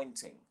the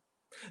anointing.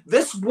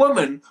 This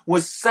woman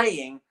was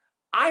saying,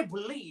 I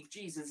believe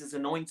Jesus is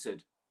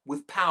anointed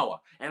with power.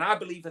 And I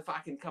believe if I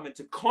can come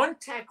into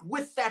contact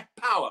with that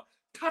power,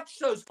 touch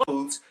those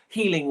clothes,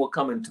 healing will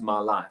come into my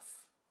life.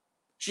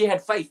 She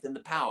had faith in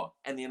the power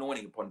and the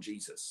anointing upon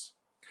Jesus.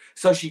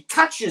 So she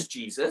touches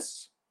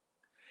Jesus.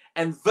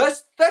 And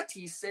verse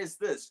 30 says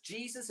this,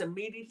 Jesus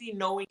immediately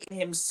knowing in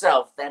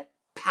himself that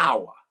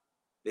power,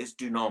 there's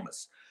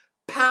dunamis,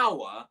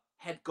 power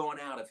had gone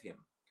out of him.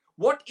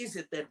 What is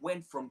it that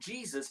went from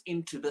Jesus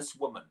into this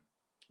woman?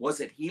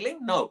 Was it healing?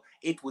 No,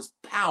 it was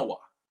power.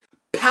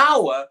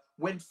 Power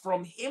went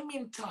from him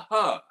into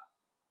her.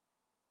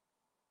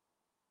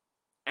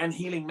 And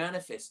healing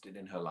manifested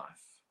in her life.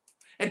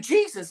 And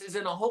Jesus is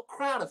in a whole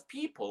crowd of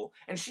people,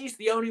 and she's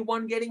the only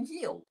one getting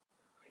healed.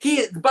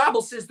 The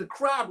Bible says the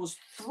crowd was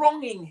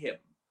thronging him.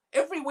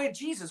 Everywhere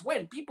Jesus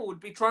went, people would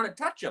be trying to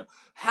touch him.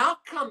 How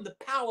come the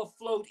power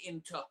flowed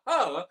into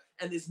her,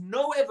 and there's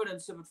no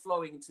evidence of it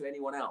flowing into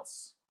anyone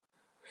else?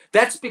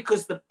 That's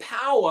because the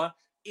power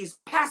is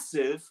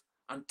passive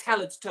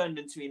until it's turned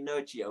into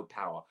energio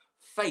power.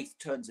 Faith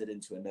turns it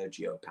into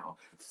energio power.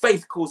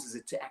 Faith causes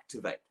it to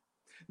activate.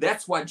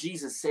 That's why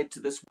Jesus said to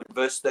this woman,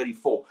 verse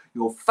 34,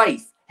 your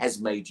faith has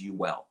made you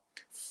well.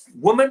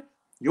 Woman,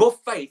 your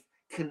faith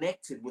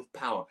connected with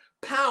power.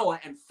 Power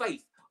and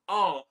faith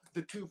are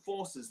the two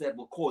forces that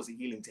will cause a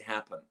healing to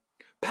happen.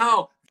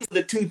 Power, these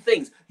are the two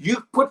things.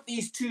 You put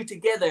these two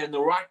together in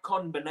the right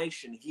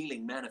combination,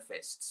 healing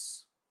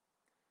manifests.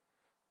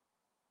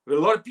 But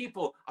a lot of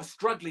people are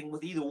struggling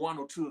with either one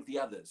or two of the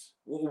others,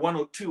 or one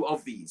or two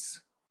of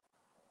these.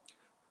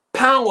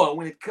 Power,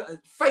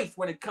 faith,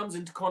 when it comes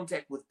into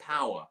contact with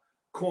power,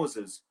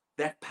 causes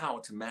that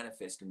power to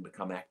manifest and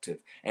become active,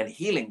 and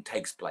healing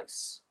takes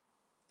place.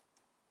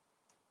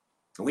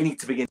 We need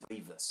to begin to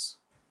believe this.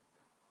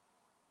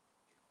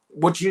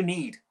 What you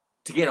need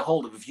to get a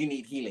hold of if you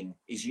need healing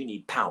is you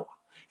need power.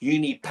 You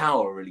need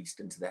power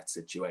released into that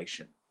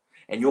situation.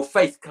 And your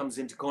faith comes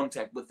into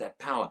contact with that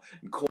power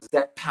and causes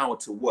that power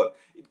to work.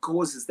 It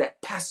causes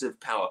that passive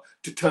power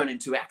to turn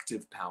into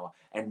active power.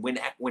 And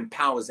when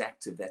power is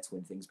active, that's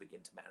when things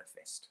begin to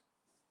manifest.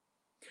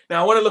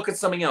 Now, I want to look at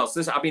something else.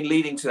 I've been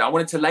leading to. I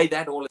wanted to lay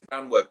that all in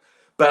groundwork.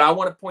 But I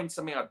want to point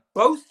something out.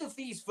 Both of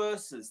these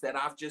verses that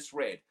I've just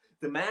read,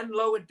 the man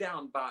lowered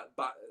down by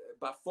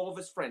four of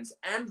his friends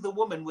and the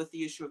woman with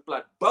the issue of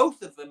blood,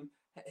 both of them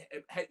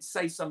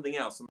say something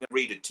else. I'm going to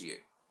read it to you.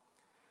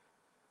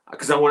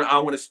 Because I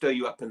want to stir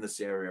you up in this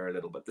area a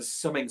little bit. This is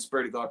something the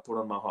Spirit of God put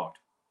on my heart.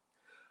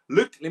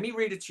 Luke, let me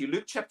read it to you.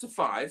 Luke chapter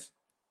 5,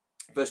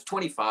 verse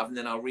 25, and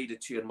then I'll read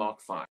it to you in Mark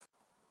 5.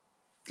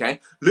 Okay?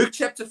 Luke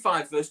chapter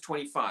 5, verse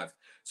 25.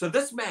 So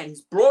this man,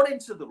 he's brought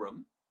into the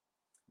room.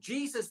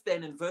 Jesus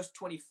then in verse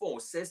 24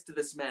 says to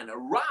this man,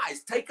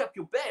 arise, take up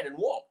your bed and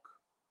walk.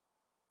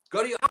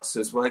 Go to your house.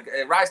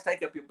 Arise,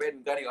 take up your bed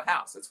and go to your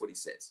house. That's what he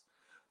says.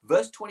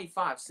 Verse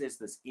 25 says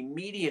this,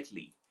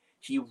 immediately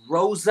he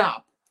rose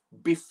up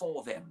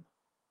before them.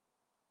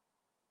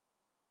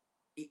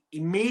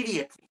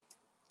 Immediately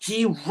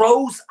he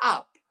rose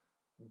up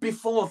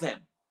before them.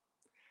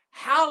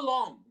 How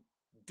long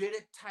did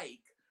it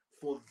take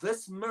for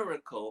this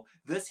miracle,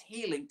 this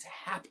healing to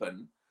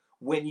happen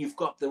when you've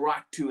got the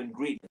right two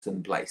ingredients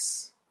in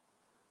place?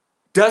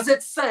 Does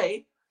it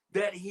say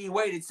that he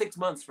waited 6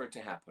 months for it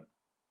to happen?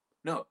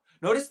 No.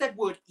 Notice that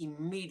word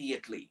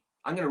immediately.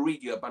 I'm going to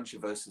read you a bunch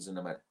of verses in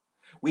a minute.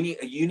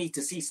 You need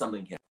to see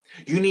something here.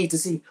 You need to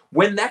see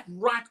when that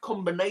right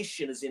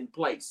combination is in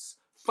place,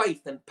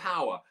 faith and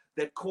power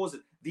that cause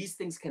it. These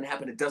things can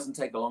happen. It doesn't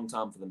take a long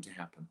time for them to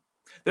happen.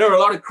 There are a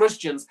lot of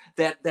Christians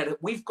that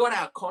we've got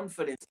our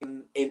confidence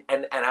in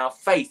and our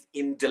faith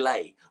in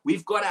delay.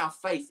 We've got our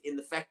faith in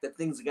the fact that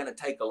things are going to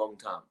take a long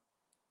time.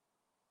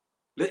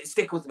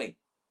 Stick with me.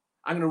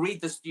 I'm going to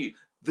read this to you.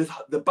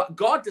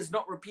 God does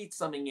not repeat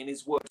something in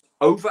his word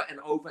over and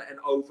over and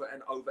over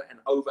and over and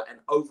over and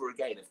over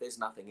again if there's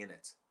nothing in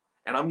it.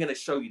 And I'm going to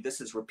show you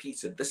this is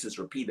repeated. This is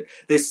repeated.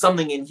 There's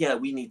something in here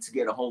we need to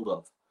get a hold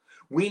of.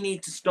 We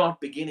need to start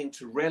beginning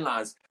to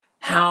realize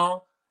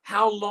how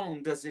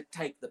long does it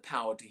take the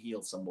power to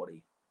heal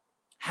somebody?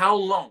 How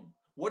long?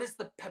 What is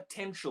the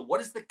potential? What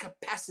is the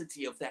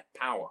capacity of that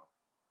power?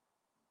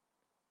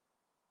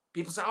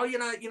 People say, oh,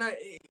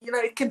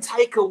 it can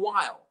take a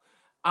while.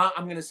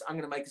 I'm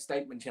gonna make a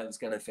statement here that's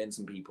going to offend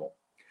some people.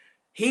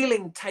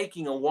 Healing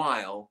taking a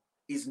while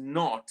is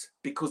not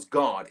because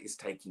God is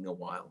taking a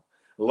while.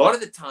 A lot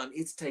of the time,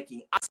 it's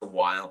taking us a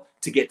while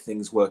to get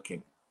things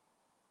working.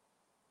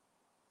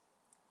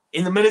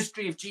 In the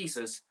ministry of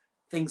Jesus,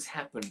 things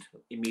happened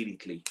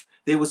immediately.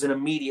 There were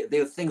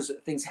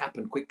things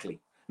happened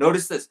quickly.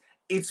 Notice this.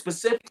 It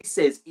specifically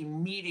says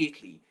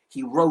immediately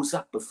he rose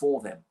up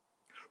before them.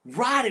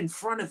 Right in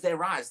front of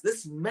their eyes,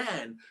 this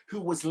man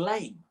who was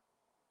lame.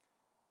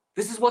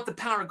 This is what the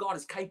power of God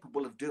is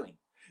capable of doing.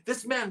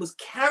 This man was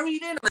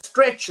carried in a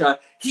stretcher.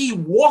 He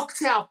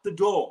walked out the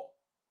door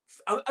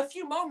a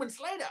few moments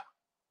later.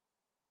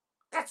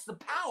 That's the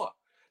power.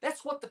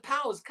 That's what the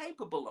power is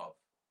capable of.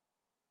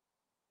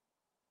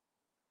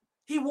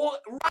 He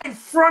walked right in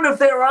front of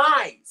their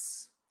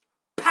eyes.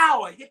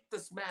 Power hit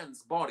this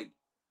man's body.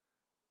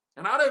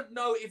 And I don't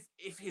know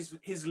if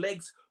his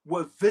legs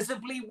were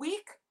visibly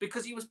weak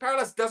because he was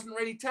paralyzed. Doesn't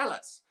really tell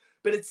us.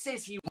 But it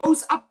says he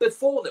rose up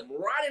before them,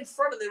 right in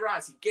front of their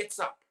eyes. He gets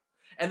up.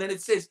 And then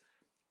it says,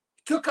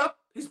 took up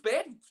his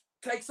bed,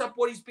 takes up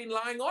what he's been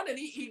lying on, and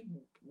he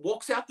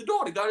walks out the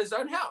door to go to his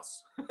own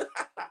house.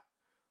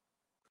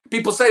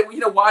 People say,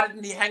 well, why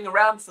didn't he hang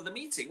around for the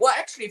meeting? Well,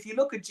 actually, if you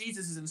look at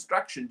Jesus'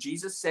 instruction,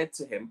 Jesus said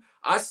to him,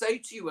 I say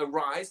to you,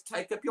 arise,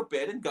 take up your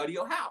bed, and go to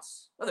your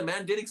house. Well, the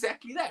man did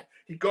exactly that.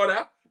 He got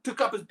up,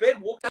 took up his bed,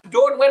 walked out the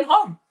door, and went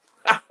home.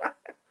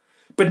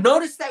 But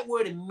notice that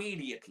word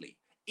immediately.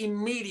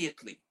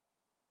 Immediately.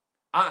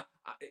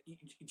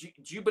 Do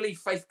you believe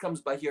faith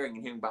comes by hearing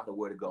and hearing by the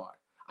word of God?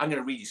 I'm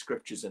going to read you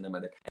scriptures in a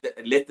minute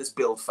and let this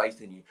build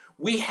faith in you.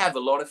 We have a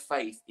lot of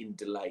faith in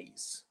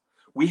delays.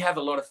 We have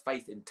a lot of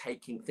faith in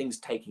things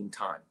taking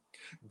time.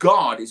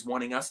 God is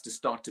wanting us to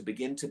start to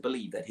begin to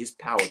believe that his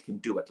power can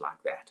do it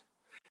like that.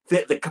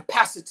 The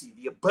capacity,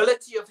 the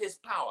ability of his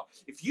power.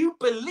 If you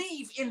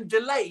believe in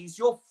delays,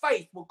 your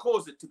faith will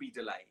cause it to be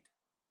delayed.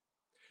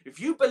 If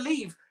you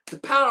believe the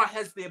power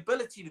has the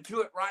ability to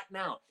do it right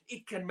now,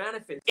 it can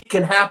manifest, it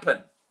can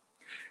happen.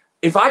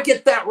 If I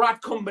get that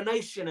right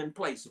combination in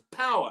place of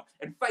power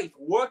and faith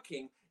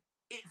working,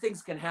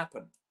 things can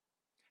happen.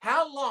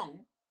 How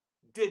long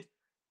did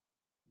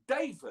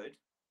David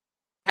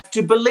have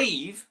to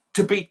believe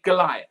to beat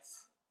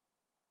Goliath?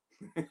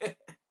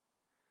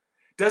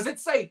 Does it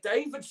say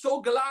David saw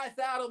Goliath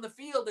out on the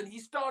field and he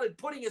started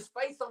putting his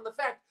faith on the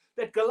fact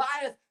that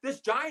Goliath, this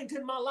giant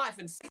in my life,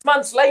 and 6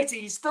 months later,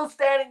 he's still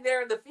standing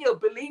there in the field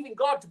believing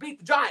God to beat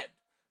the giant?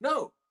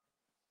 No.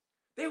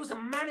 There was a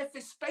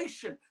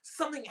manifestation.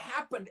 Something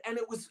happened and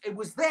it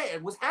was there.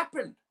 It was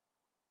happened.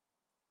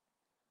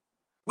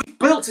 We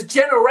built a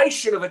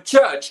generation of a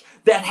church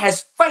that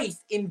has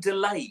faith in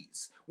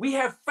delays. We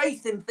have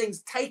faith in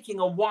things taking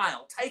a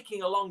while,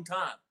 taking a long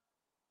time.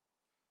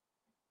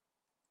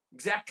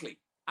 Exactly.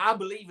 I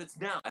believe it's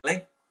now.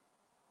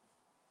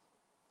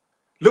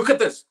 Look at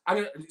this.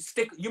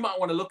 You might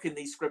want to look in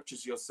these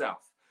scriptures yourself.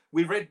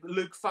 We read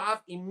Luke 5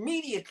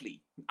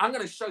 immediately. I'm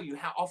going to show you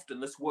how often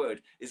this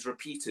word is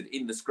repeated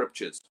in the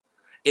scriptures,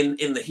 in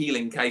the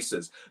healing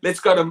cases.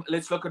 Let's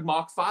look at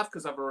Mark 5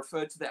 because I've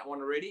referred to that one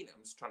already.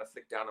 I'm just trying to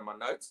flick down in my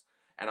notes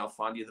and I'll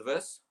find you the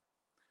verse.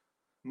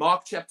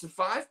 Mark chapter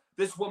 5,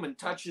 this woman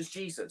touches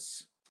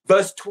Jesus.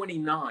 Verse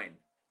 29,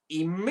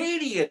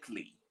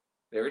 immediately,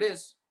 there it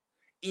is,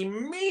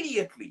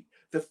 immediately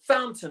the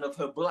fountain of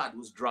her blood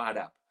was dried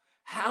up.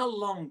 How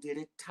long did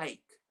it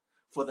take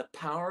for the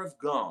power of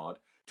God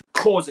to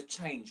cause a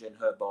change in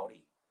her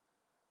body?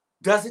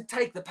 Does it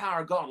take the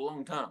power of God a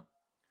long time?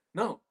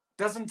 No,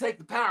 doesn't take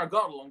the power of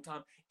God a long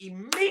time.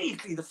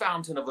 Immediately the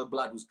fountain of her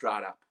blood was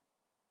dried up.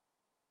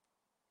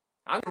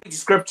 I'm going to read you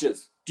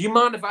scriptures. Do you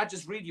mind if I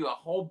just read you a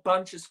whole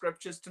bunch of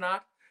scriptures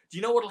tonight? Do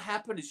you know what will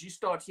happen as you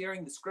start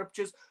hearing the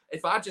scriptures?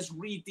 If I just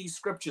read these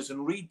scriptures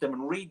and read them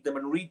and read them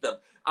and read them,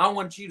 I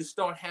want you to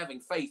start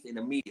having faith in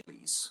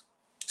immediatelys.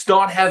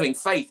 Start having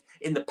faith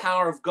in the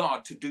power of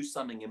God to do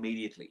something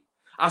immediately.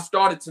 I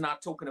started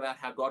tonight talking about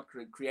how God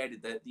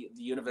created the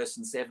universe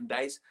in 7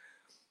 days.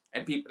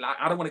 And people,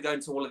 I don't want to go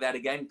into all of that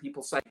again.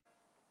 People say,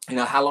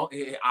 how long?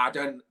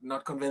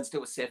 Not convinced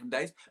it was 7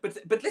 days.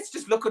 But let's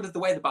just look at it the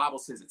way the Bible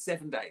says it,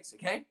 7 days,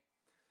 okay?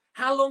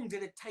 How long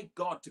did it take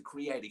God to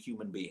create a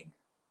human being?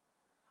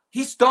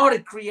 He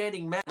started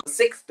creating man on the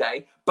 6th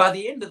day. By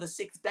the end of the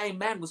 6th day,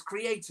 man was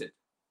created.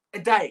 A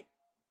day.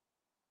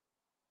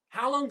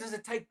 How long does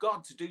it take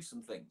God to do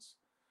some things?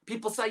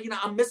 People say,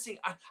 I'm missing.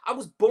 I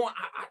was born.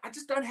 I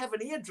just don't have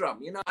an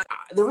eardrum.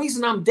 The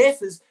reason I'm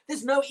deaf is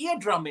there's no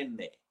eardrum in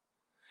there.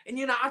 And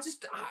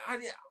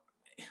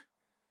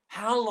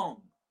how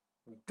long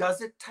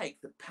does it take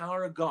the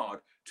power of God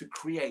to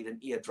create an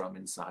eardrum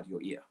inside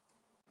your ear?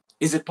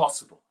 Is it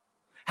possible?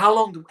 How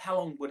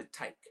long would it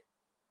take?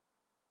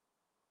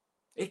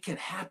 It can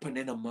happen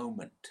in a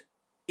moment.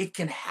 It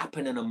can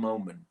happen in a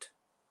moment.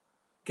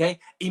 Okay?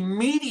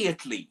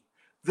 Immediately,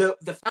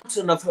 the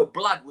fountain of her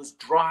blood was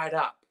dried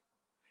up.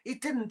 It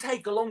didn't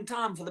take a long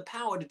time for the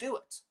power to do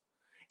it.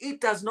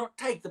 It does not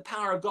take the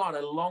power of God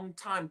a long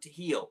time to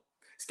heal.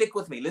 Stick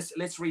with me.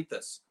 Let's read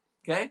this.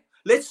 Okay?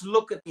 Let's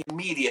look at the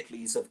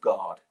immediately's of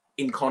God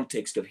in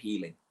context of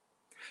healing.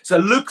 So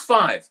Luke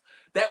 5,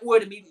 that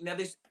word immediately. Now,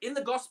 in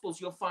the Gospels,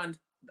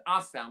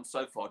 I've found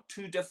so far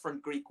 2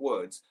 different Greek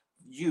words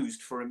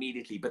used for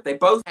immediately, but they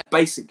both have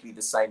basically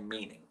the same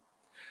meaning.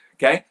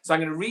 Okay, so I'm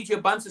going to read you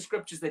a bunch of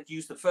scriptures that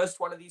use the first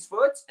one of these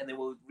words, and then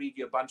we'll read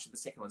you a bunch of the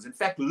second ones. In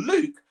fact,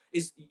 Luke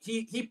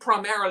he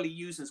primarily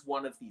uses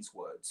one of these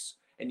words,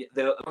 and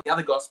the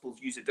other Gospels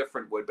use a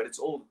different word, but it's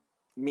all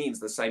means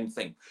the same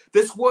thing.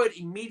 This word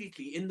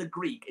immediately in the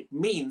Greek, it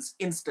means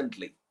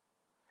instantly.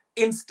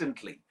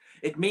 Instantly.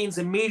 It means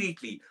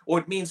immediately, or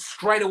it means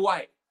straight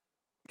away.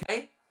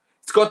 Okay,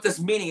 it's got this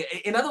meaning.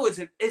 In other words,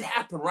 it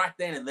happened right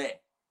then and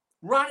there,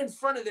 right in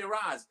front of their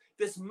eyes.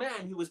 This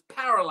man who was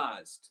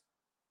paralyzed.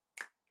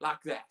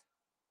 Like that.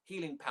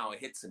 Healing power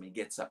hits him. He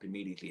gets up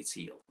immediately. It's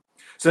healed.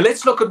 So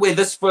let's look at where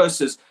this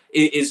verse is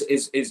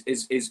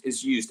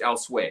used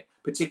elsewhere.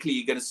 Particularly,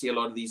 you're going to see a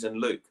lot of these in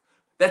Luke.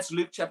 That's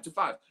Luke chapter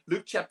 5.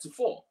 Luke chapter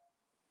 4.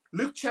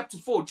 Luke chapter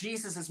 4,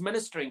 Jesus is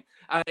ministering.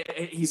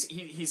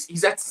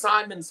 He's at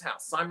Simon's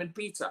house, Simon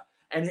Peter.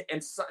 And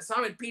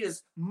Simon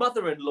Peter's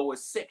mother-in-law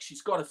is sick.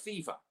 She's got a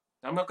fever.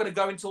 I'm not going to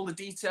go into all the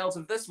details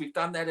of this. We've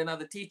done that in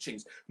other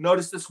teachings.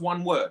 Notice this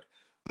one word.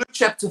 Luke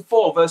chapter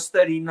 4, verse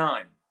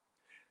 39.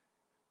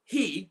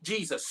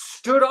 Jesus,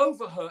 stood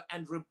over her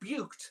and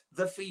rebuked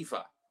the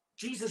fever.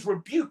 Jesus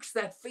rebukes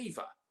that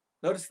fever.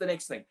 Notice the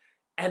next thing.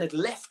 And it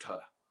left her.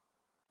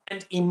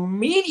 And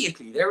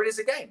immediately, there it is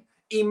again.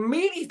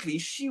 Immediately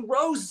she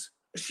arose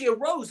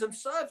and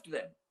served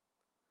them.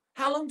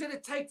 How long did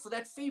it take for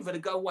that fever to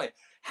go away?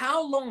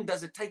 How long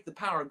does it take the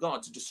power of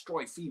God to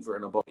destroy fever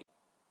in a body?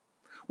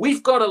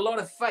 We've got a lot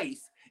of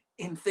faith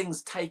in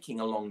things taking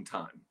a long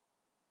time.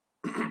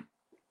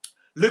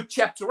 Luke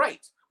chapter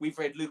 8. We've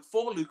read Luke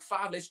 4, Luke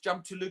 5. Let's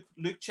jump to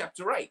Luke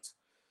chapter 8.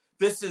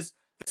 This is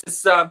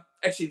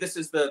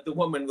the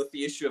woman with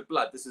the issue of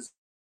blood. This is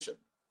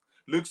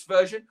Luke's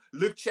version.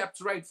 Luke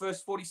chapter 8,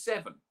 verse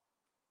 47.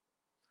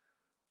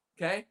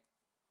 Okay.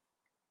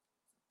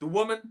 The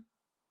woman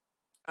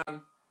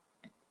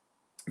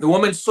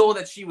saw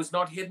that she was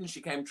not hidden. She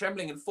came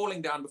trembling and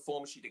falling down before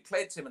him. She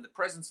declared to him in the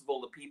presence of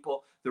all the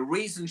people the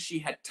reason she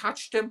had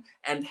touched him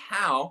and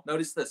how,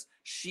 notice this,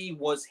 she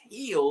was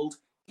healed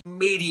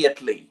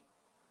immediately.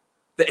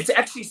 It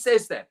actually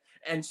says that.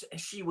 And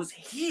she was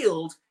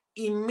healed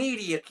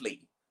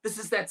immediately. This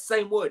is that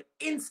same word,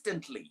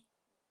 instantly.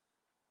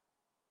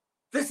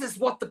 This is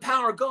what the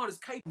power of God is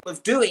capable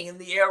of doing in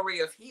the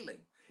area of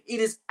healing.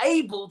 It is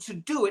able to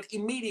do it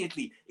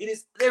immediately. It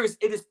is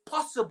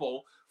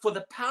possible for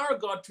the power of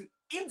God to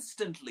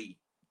instantly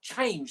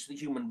change the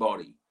human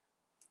body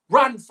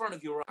right in front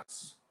of your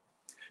eyes.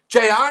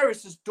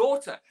 Jairus'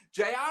 daughter,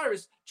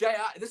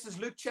 this is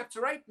Luke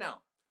chapter 8 now.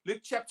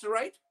 Luke chapter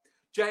 8,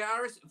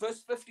 Jairus, verse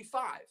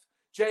 55.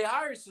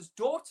 Jairus'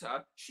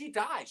 daughter, she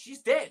died.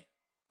 She's dead.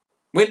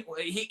 When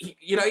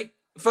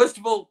first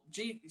of all,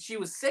 she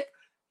was sick.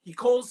 He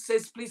calls,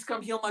 says, please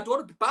come heal my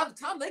daughter. But by the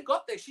time they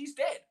got there, she's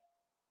dead.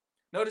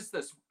 Notice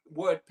this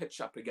word pitch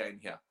up again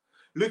here.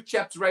 Luke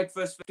chapter 8,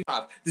 verse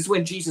 55. This is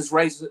when Jesus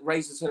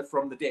raises her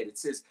from the dead. It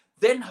says,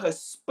 then her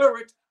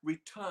spirit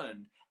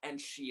returned and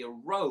she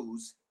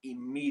arose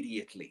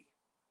immediately.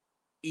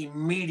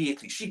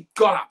 Immediately. She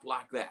got up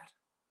like that.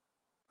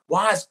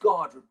 Why is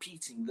God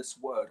repeating this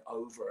word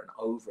over and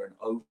over and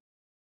over?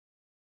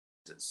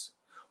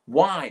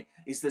 Why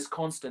is this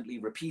constantly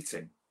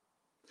repeating?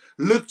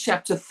 Luke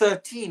chapter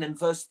 13 and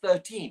verse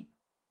 13.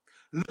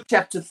 Luke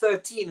chapter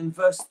 13 and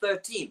verse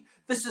 13.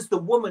 This is the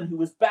woman who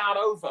was bowed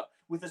over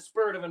with a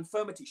spirit of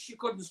infirmity. She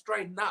couldn't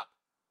straighten up.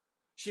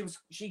 She lived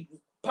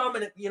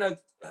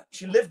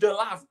her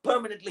life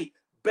permanently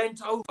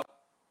bent over.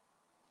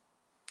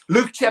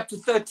 Luke chapter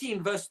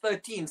 13, verse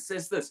 13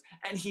 says this,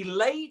 and he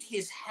laid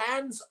his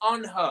hands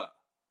on her,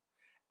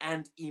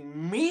 and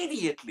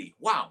immediately,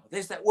 wow,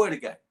 there's that word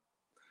again.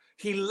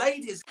 He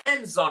laid his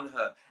hands on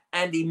her,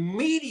 and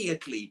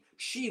immediately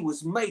she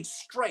was made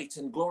straight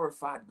and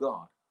glorified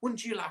God.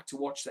 Wouldn't you like to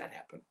watch that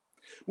happen?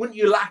 Wouldn't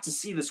you like to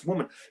see this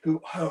woman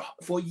who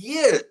for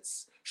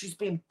years, she's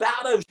been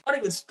bowed over, she's not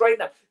even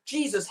straightened up.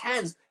 Jesus'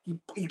 hands,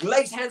 he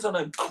lays hands on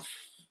her,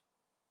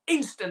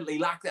 instantly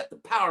like that, the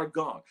power of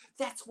God.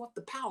 That's what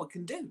the power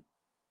can do.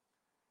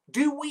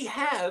 Do we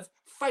have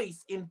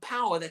faith in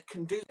power that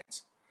can do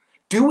that?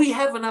 Do we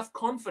have enough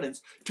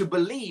confidence to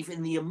believe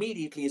in the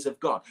immediatelys of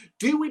God?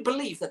 Do we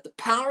believe that the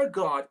power of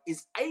God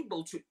is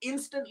able to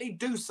instantly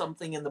do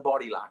something in the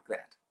body like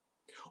that?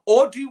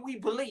 Or do we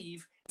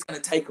believe it's going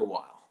to take a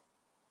while?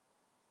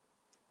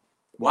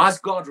 Why is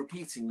God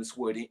repeating this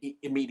word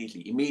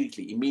immediately,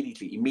 immediately,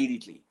 immediately,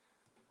 immediately?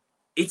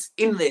 It's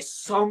in there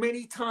so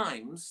many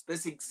times,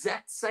 this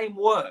exact same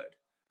word.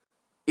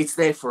 It's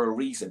there for a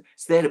reason.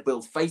 It's there to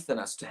build faith in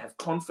us, to have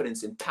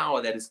confidence in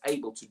power that is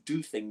able to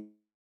do things.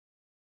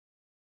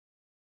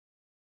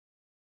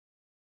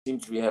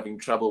 Seems to be having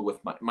trouble with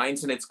my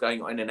internet's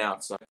going in and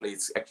out, so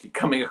it's actually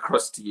coming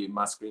across to you.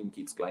 My screen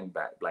keeps going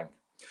back blank.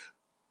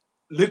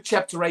 Luke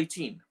chapter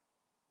 18.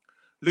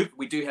 Luke,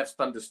 we do have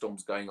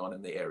thunderstorms going on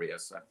in the area.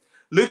 So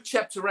Luke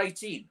chapter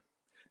 18.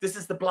 This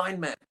is the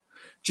blind man.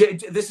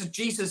 This is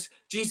Jesus.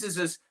 Jesus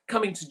is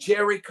coming to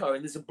Jericho,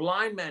 and there's a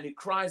blind man who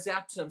cries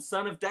out to him,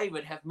 "Son of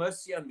David, have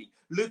mercy on me."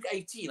 Luke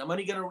 18. I'm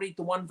only going to read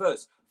the one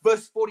verse.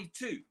 Verse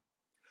 42.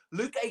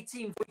 Luke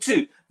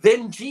 18:42.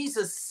 Then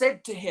Jesus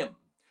said to him,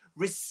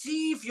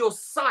 "Receive your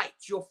sight,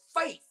 your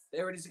faith,"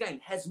 there it is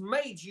again, "has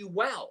made you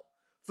well."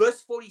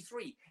 Verse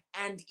 43.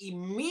 And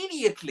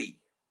immediately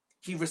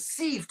he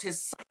received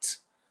his sight.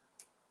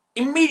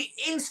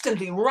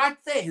 Instantly,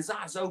 right there, his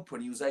eyes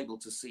open, he was able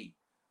to see.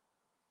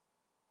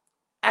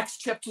 Acts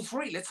chapter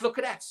 3. Let's look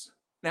at Acts.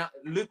 Now,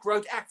 Luke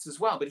wrote Acts as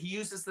well, but he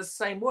uses the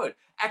same word.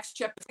 Acts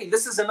chapter 3.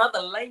 This is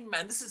another lame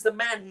man. This is the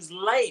man who's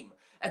lame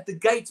at the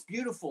gates,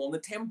 beautiful in the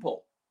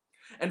temple.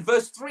 And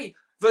verse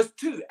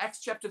 2, Acts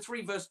chapter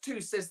 3, verse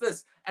 2 says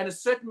this, "And a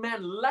certain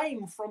man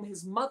lame from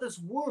his mother's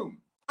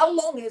womb." How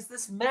long has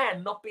this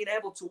man not been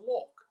able to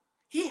walk?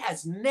 He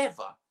has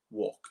never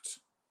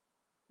walked.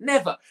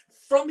 Never.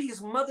 From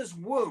his mother's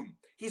womb,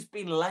 he's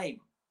been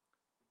lame.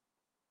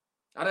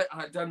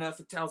 I don't know if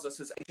it tells us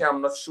his age.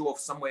 I'm not sure if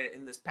somewhere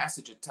in this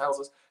passage it tells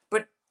us,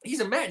 but he's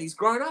a man. He's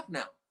grown up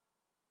now.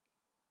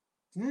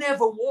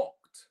 Never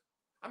walked.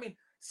 I mean,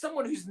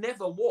 someone who's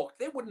never walked,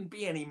 there wouldn't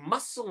be any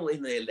muscle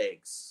in their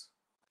legs.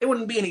 There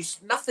wouldn't be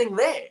nothing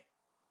there.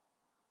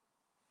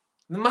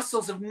 The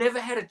muscles have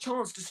never had a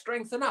chance to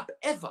strengthen up,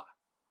 ever.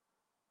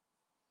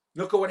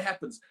 Look at what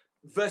happens.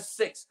 Verse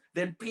 6,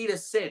 then Peter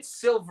said,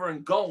 "Silver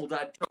and gold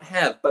I don't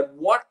have, but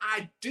what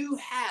I do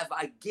have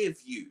I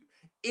give you.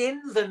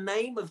 In the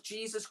name of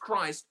Jesus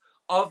Christ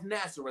of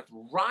Nazareth,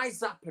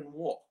 rise up and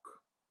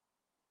walk."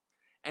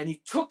 And he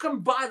took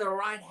him by the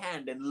right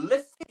hand and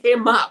lifted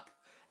him up.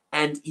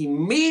 And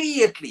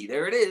immediately,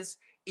 there it is,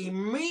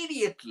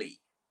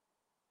 immediately,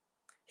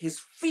 his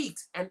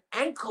feet and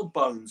ankle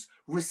bones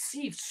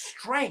received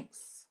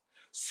strength.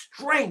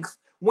 Strength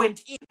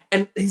went in,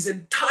 and his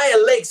entire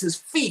legs, his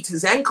feet,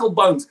 his ankle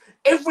bones,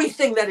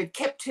 everything that had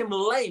kept him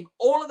lame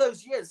all of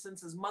those years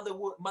since his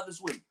mother's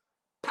womb,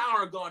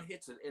 power of God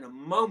hits it in a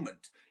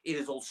moment. It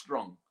is all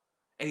strong,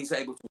 and he's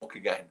able to walk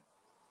again.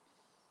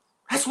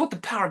 That's what the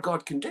power of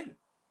God can do.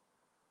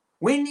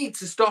 We need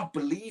to start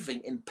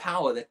believing in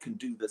power that can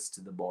do this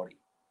to the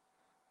body.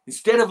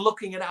 Instead of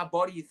looking at our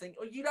body, you think,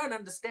 "Oh, you don't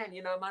understand,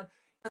 man.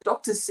 The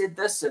doctor said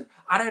this, and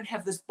I don't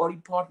have this body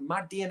part, and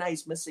my DNA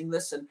is missing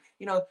this, and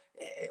no,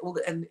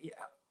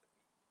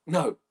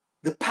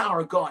 the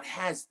power of God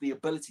has the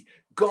ability.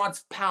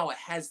 God's power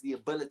has the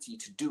ability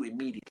to do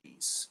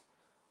immediatelys.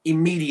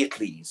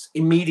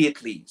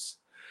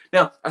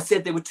 Now, I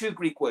said there were two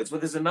Greek words. Well,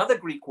 there's another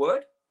Greek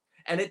word,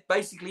 and it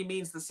basically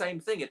means the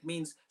same thing. It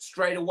means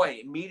straight away,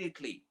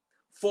 immediately,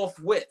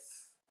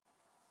 forthwith.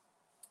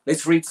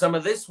 Let's read some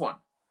of this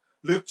one.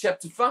 Luke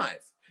chapter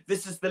 5.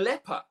 This is the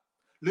leper.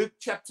 Luke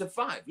chapter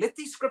 5. Let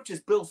these scriptures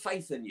build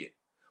faith in you.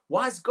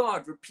 Why is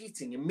God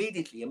repeating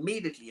immediately,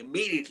 immediately,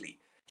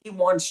 immediately? He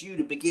wants you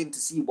to begin to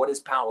see what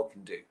his power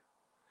can do.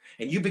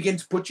 And you begin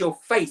to put your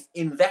faith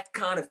in that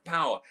kind of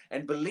power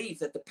and believe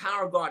that the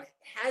power of God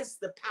has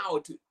the power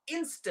to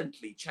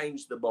instantly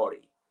change the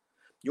body.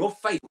 Your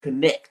faith will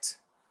connect.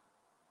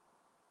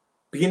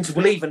 Begin to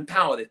believe in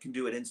power that can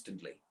do it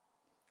instantly.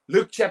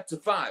 Luke chapter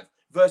 5,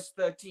 verse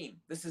 13.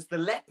 This is the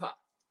leper.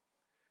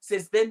 It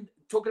says, then,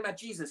 talking about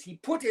Jesus, he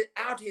put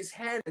out his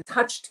hand and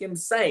touched him,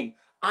 saying,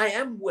 "I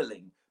am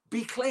willing,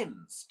 be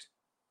cleansed."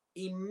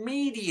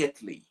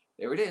 Immediately,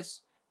 there it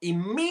is,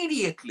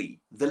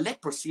 immediately the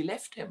leprosy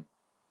left him.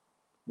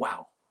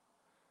 Wow.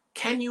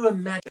 Can you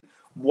imagine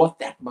what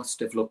that must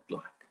have looked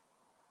like?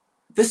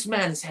 This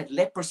man has had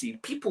leprosy.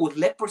 People with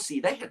leprosy,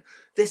 they had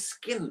their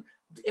skin,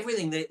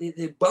 everything,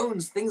 their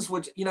bones, things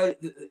would,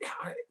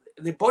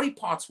 their body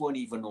parts weren't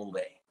even all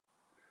there.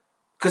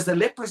 Because the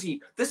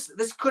leprosy,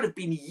 this could have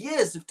been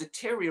years of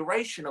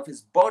deterioration of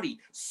his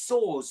body,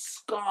 sores,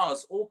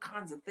 scars, all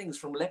kinds of things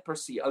from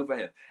leprosy over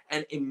him.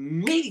 And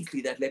immediately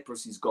that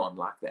leprosy's gone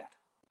like that.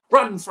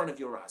 Right in front of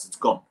your eyes, it's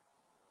gone.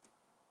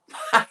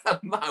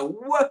 My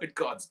word,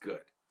 God's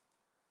good.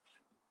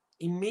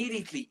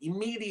 Immediately,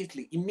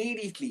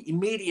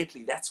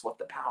 that's what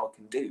the power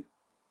can do.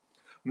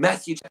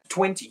 Matthew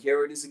 20,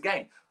 here it is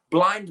again.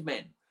 Blind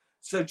men.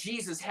 So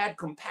Jesus had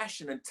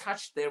compassion and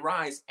touched their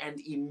eyes, and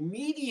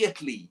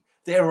immediately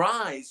their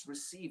eyes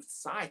received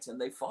sight and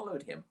they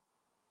followed him.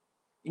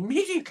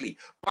 Immediately.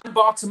 Blind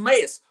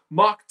Bartimaeus,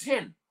 Mark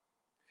 10.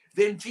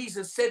 Then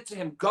Jesus said to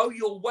him, go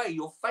your way,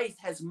 your faith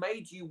has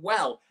made you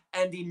well.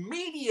 And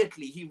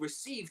immediately he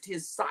received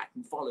his sight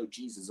and followed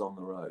Jesus on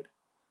the road.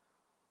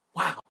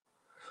 Wow.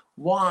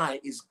 Why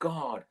is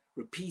God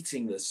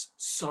repeating this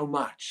so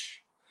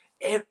much?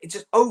 It's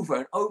just over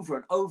and over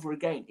and over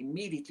again.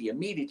 Immediately,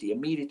 immediately,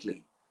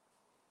 immediately.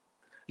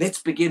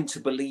 Let's begin to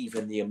believe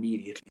in the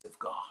immediately of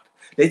God.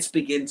 Let's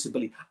begin to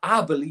believe.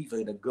 I believe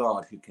in a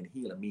God who can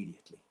heal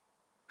immediately.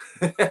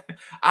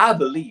 I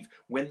believe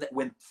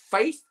when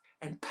faith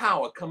and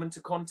power come into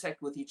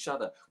contact with each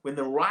other, when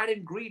the right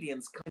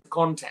ingredients come into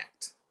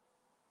contact,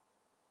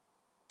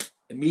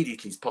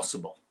 immediately is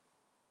possible.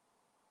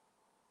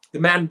 The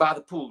man by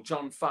the pool,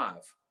 John 5,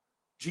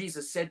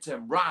 Jesus said to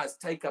him, rise,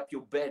 take up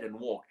your bed and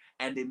walk.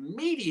 And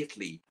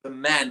immediately the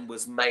man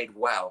was made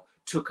well,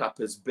 took up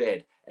his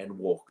bed and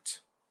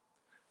walked.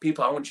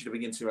 People, I want you to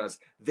begin to realize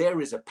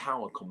there is a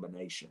power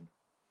combination.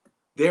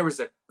 There is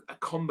a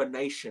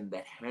combination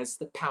that has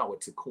the power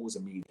to cause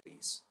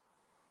immediacies.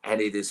 And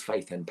it is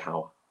faith and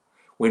power.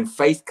 When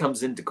faith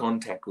comes into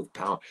contact with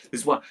power,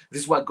 this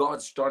is why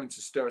God's starting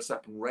to stir us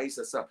up and raise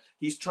us up.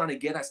 He's trying to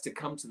get us to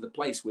come to the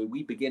place where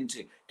we begin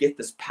to get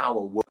this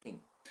power working.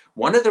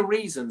 One of the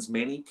reasons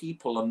many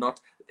people are not,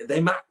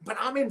 they might, but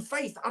I'm in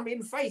faith,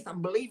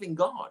 I'm believing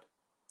God.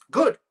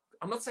 Good.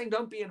 I'm not saying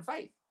don't be in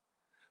faith.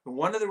 But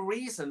one of the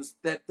reasons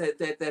that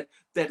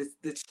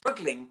they're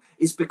struggling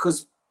is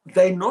because how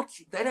do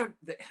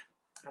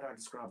I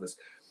describe this?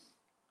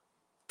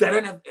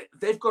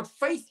 They've got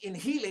faith in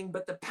healing,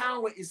 but the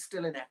power is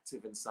still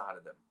inactive inside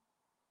of them.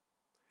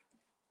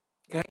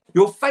 Okay?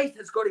 Your faith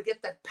has got to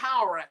get that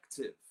power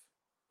active.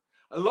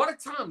 A lot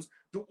of times,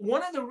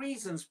 one of the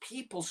reasons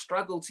people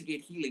struggle to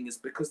get healing is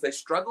because they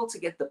struggle to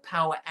get the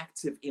power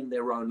active in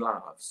their own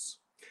lives.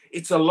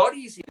 It's a lot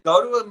easier to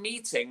go to a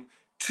meeting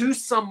to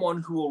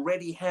someone who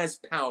already has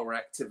power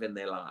active in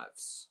their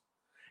lives.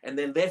 And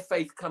then their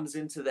faith comes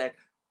into that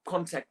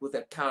contact with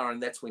that power,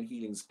 and that's when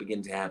healings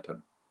begin to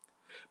happen.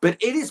 But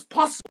it is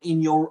possible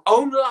in your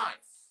own life,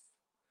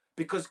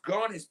 because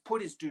God has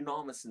put his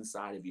dunamis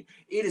inside of you.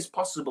 It is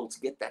possible to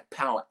get that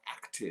power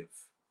active.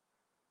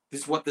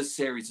 This is what this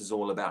series is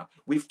all about.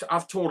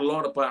 I've taught a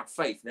lot about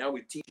faith. Now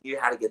we're teaching you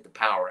how to get the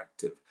power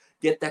active.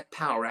 Get that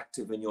power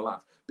active in your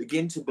life.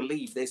 Begin to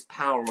believe there's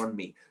power on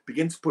me.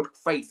 Begin to put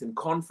faith and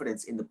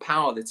confidence in the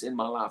power that's in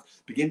my life.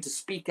 Begin to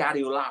speak out of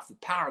your life. The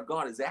power of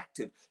God is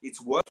active.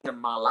 It's working in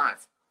my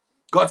life.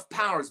 God's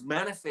power is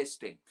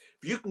manifesting.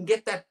 If you can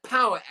get that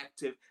power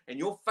active and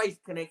your faith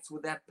connects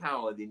with that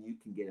power, then you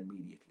can get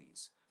immediately.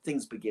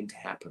 Things begin to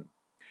happen.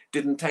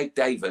 Didn't take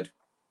David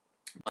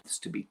months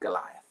to beat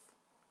Goliath.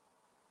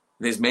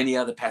 There's many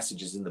other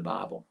passages in the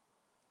Bible.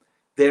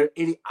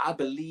 I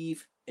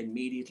believe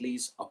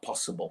immediatelys are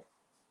possible.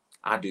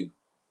 I do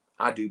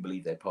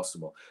believe they're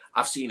possible.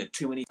 I've seen it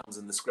too many times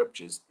in the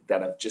scriptures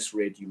that I've just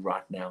read you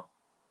right now.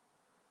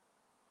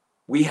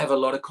 We have a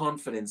lot of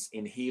confidence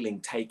in healing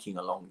taking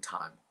a long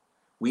time.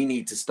 We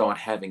need to start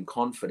having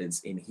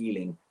confidence in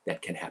healing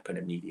that can happen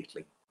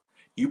immediately.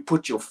 You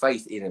put your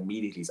faith in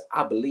immediately.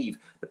 I believe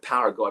the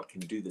power of God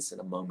can do this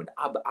in a moment.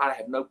 I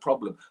have no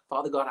problem.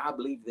 Father God, I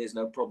believe there's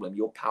no problem.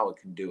 Your power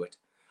can do it.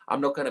 I'm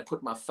not going to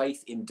put my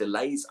faith in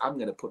delays. I'm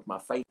going to put my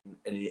faith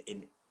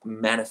in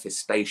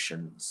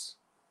manifestations.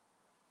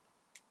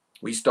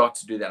 We start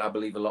to do that. I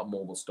believe a lot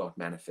more will start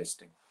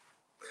manifesting.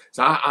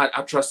 So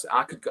I trust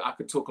I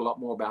could talk a lot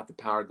more about the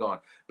power of God,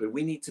 but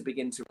we need to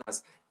begin to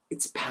realize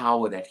it's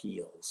power that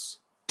heals.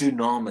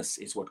 Dunamis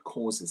is what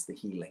causes the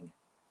healing.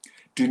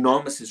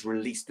 Dunamis is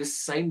released. This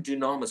same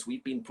dunamis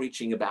we've been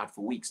preaching about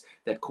for weeks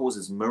that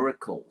causes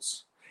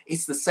miracles.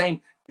 It's the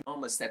same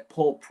dunamis that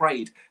Paul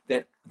prayed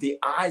that the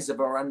eyes of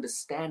our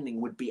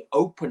understanding would be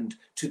opened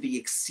to the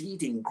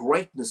exceeding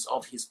greatness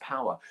of his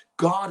power.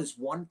 God is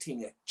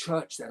wanting a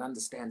church that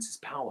understands his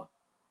power.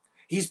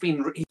 He's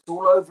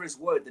all over his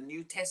word, the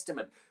New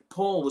Testament.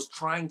 Paul was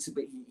trying to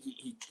be,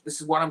 this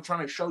is what I'm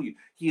trying to show you.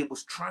 He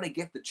was trying to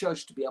get the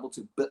church to be able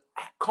to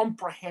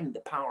comprehend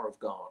the power of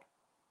God.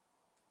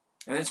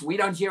 And we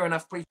don't hear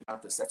enough preach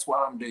about this. That's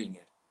why I'm doing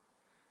it.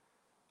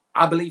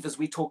 I believe as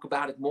we talk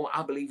about it more,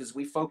 I believe as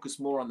we focus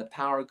more on the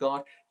power of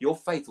God, your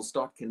faith will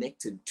start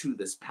connected to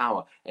this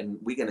power, and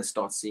we're going to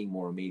start seeing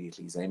more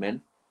immediately.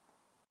 Amen.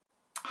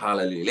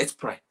 Hallelujah. Let's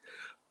pray.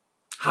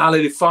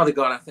 Hallelujah. Father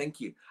God, I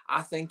thank you.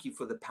 I thank you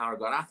for the power of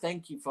God. I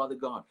thank you, Father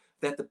God,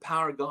 that the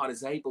power of God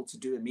is able to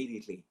do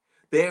immediately.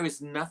 There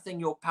is nothing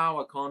your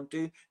power can't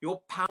do.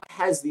 Your power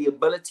has the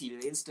ability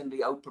to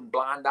instantly open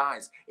blind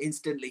eyes,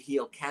 instantly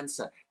heal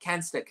cancer.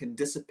 Cancer can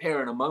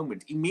disappear in a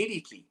moment,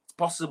 immediately. It's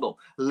possible.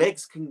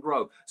 Legs can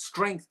grow.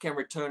 Strength can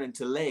return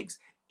into legs.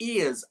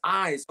 Ears,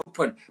 eyes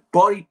open.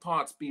 Body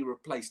parts be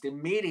replaced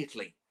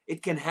immediately.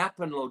 It can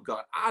happen, Lord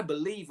God. I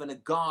believe in a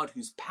God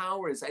whose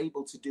power is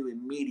able to do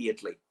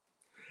immediately.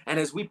 And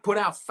as we put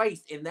our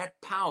faith in that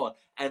power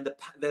and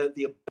the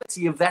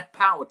ability of that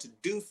power to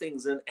do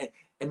things in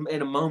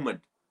a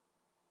moment,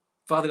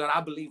 Father God,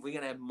 I believe we're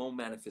going to have more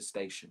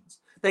manifestations.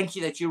 Thank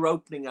you that you're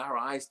opening our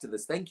eyes to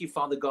this. Thank you,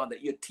 Father God,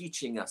 that you're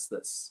teaching us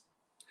this.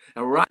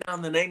 And right now,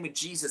 in the name of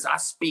Jesus, I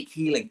speak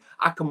healing.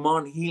 I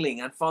command healing.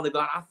 And Father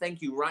God, I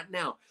thank you right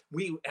now.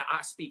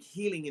 I speak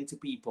healing into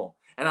people.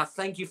 And I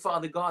thank you,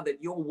 Father God,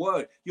 that your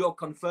word, you're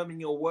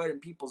confirming your word in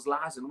people's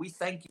lives. And we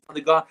thank you,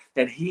 Father God,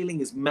 that healing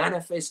is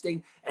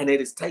manifesting and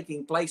it is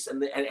taking place.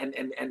 And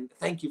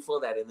thank you for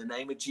that in the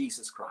name of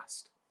Jesus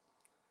Christ.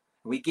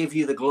 We give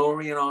you the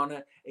glory and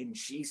honor in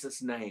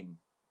Jesus' name.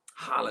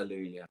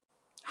 Hallelujah.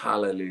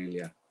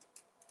 Hallelujah.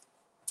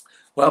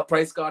 Well,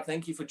 praise God.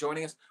 Thank you for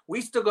joining us.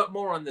 We still got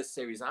more on this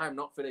series. I am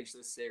not finished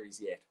this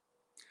series yet.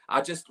 I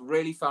just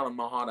really felt in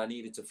my heart I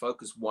needed to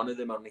focus one of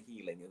them on the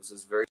healing. It was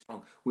just very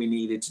strong. We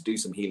needed to do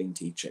some healing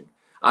teaching.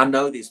 I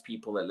know there's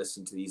people that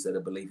listen to these that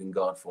are believing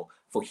God for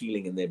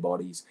healing in their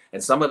bodies.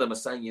 And some of them are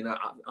saying, you know,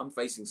 I'm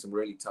facing some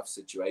really tough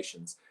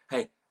situations.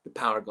 Hey, the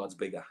power of God's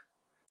bigger.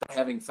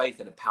 Having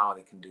faith in a power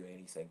that can do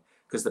anything,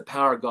 because the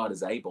power of God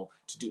is able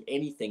to do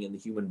anything in the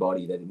human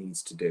body that it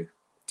needs to do,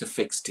 to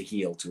fix, to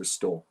heal, to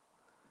restore.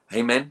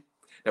 Amen.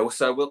 Now,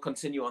 so we'll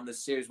continue on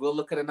this series. We'll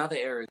look at another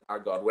area of our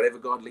God, whatever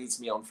God leads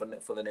me on for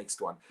the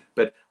next one.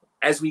 But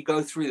as we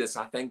go through this,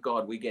 I thank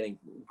God we're getting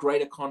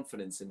greater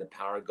confidence in the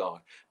power of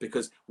God,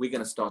 because we're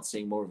going to start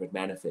seeing more of it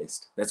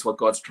manifest. That's what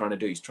God's trying to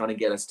do. He's trying to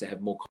get us to have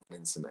more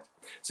confidence in it.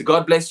 So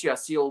God bless you. I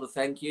see all the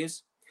thank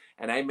yous.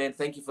 And amen.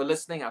 Thank you for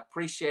listening. I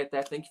appreciate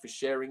that. Thank you for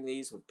sharing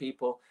these with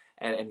people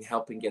and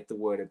helping get the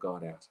word of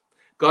God out.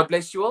 God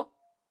bless you all.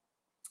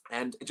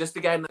 And just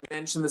again, let me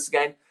mention this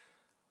again.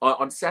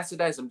 On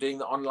Saturdays, I'm doing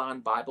the online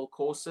Bible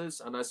courses.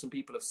 I know some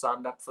people have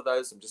signed up for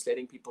those. I'm just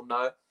letting people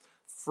know.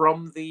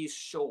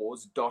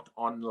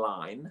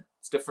 FromTheseShores.online.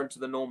 It's different to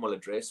the normal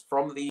address.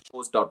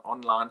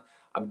 FromTheseShores.online.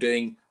 I'm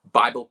doing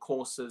Bible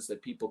courses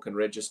that people can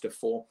register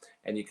for,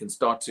 and you can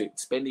start to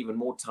spend even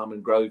more time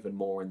and grow even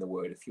more in the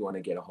Word if you want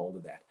to get a hold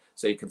of that.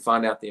 So you can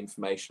find out the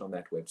information on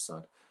that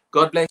website.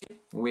 God bless you.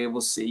 We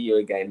will see you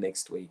again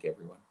next week,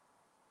 everyone.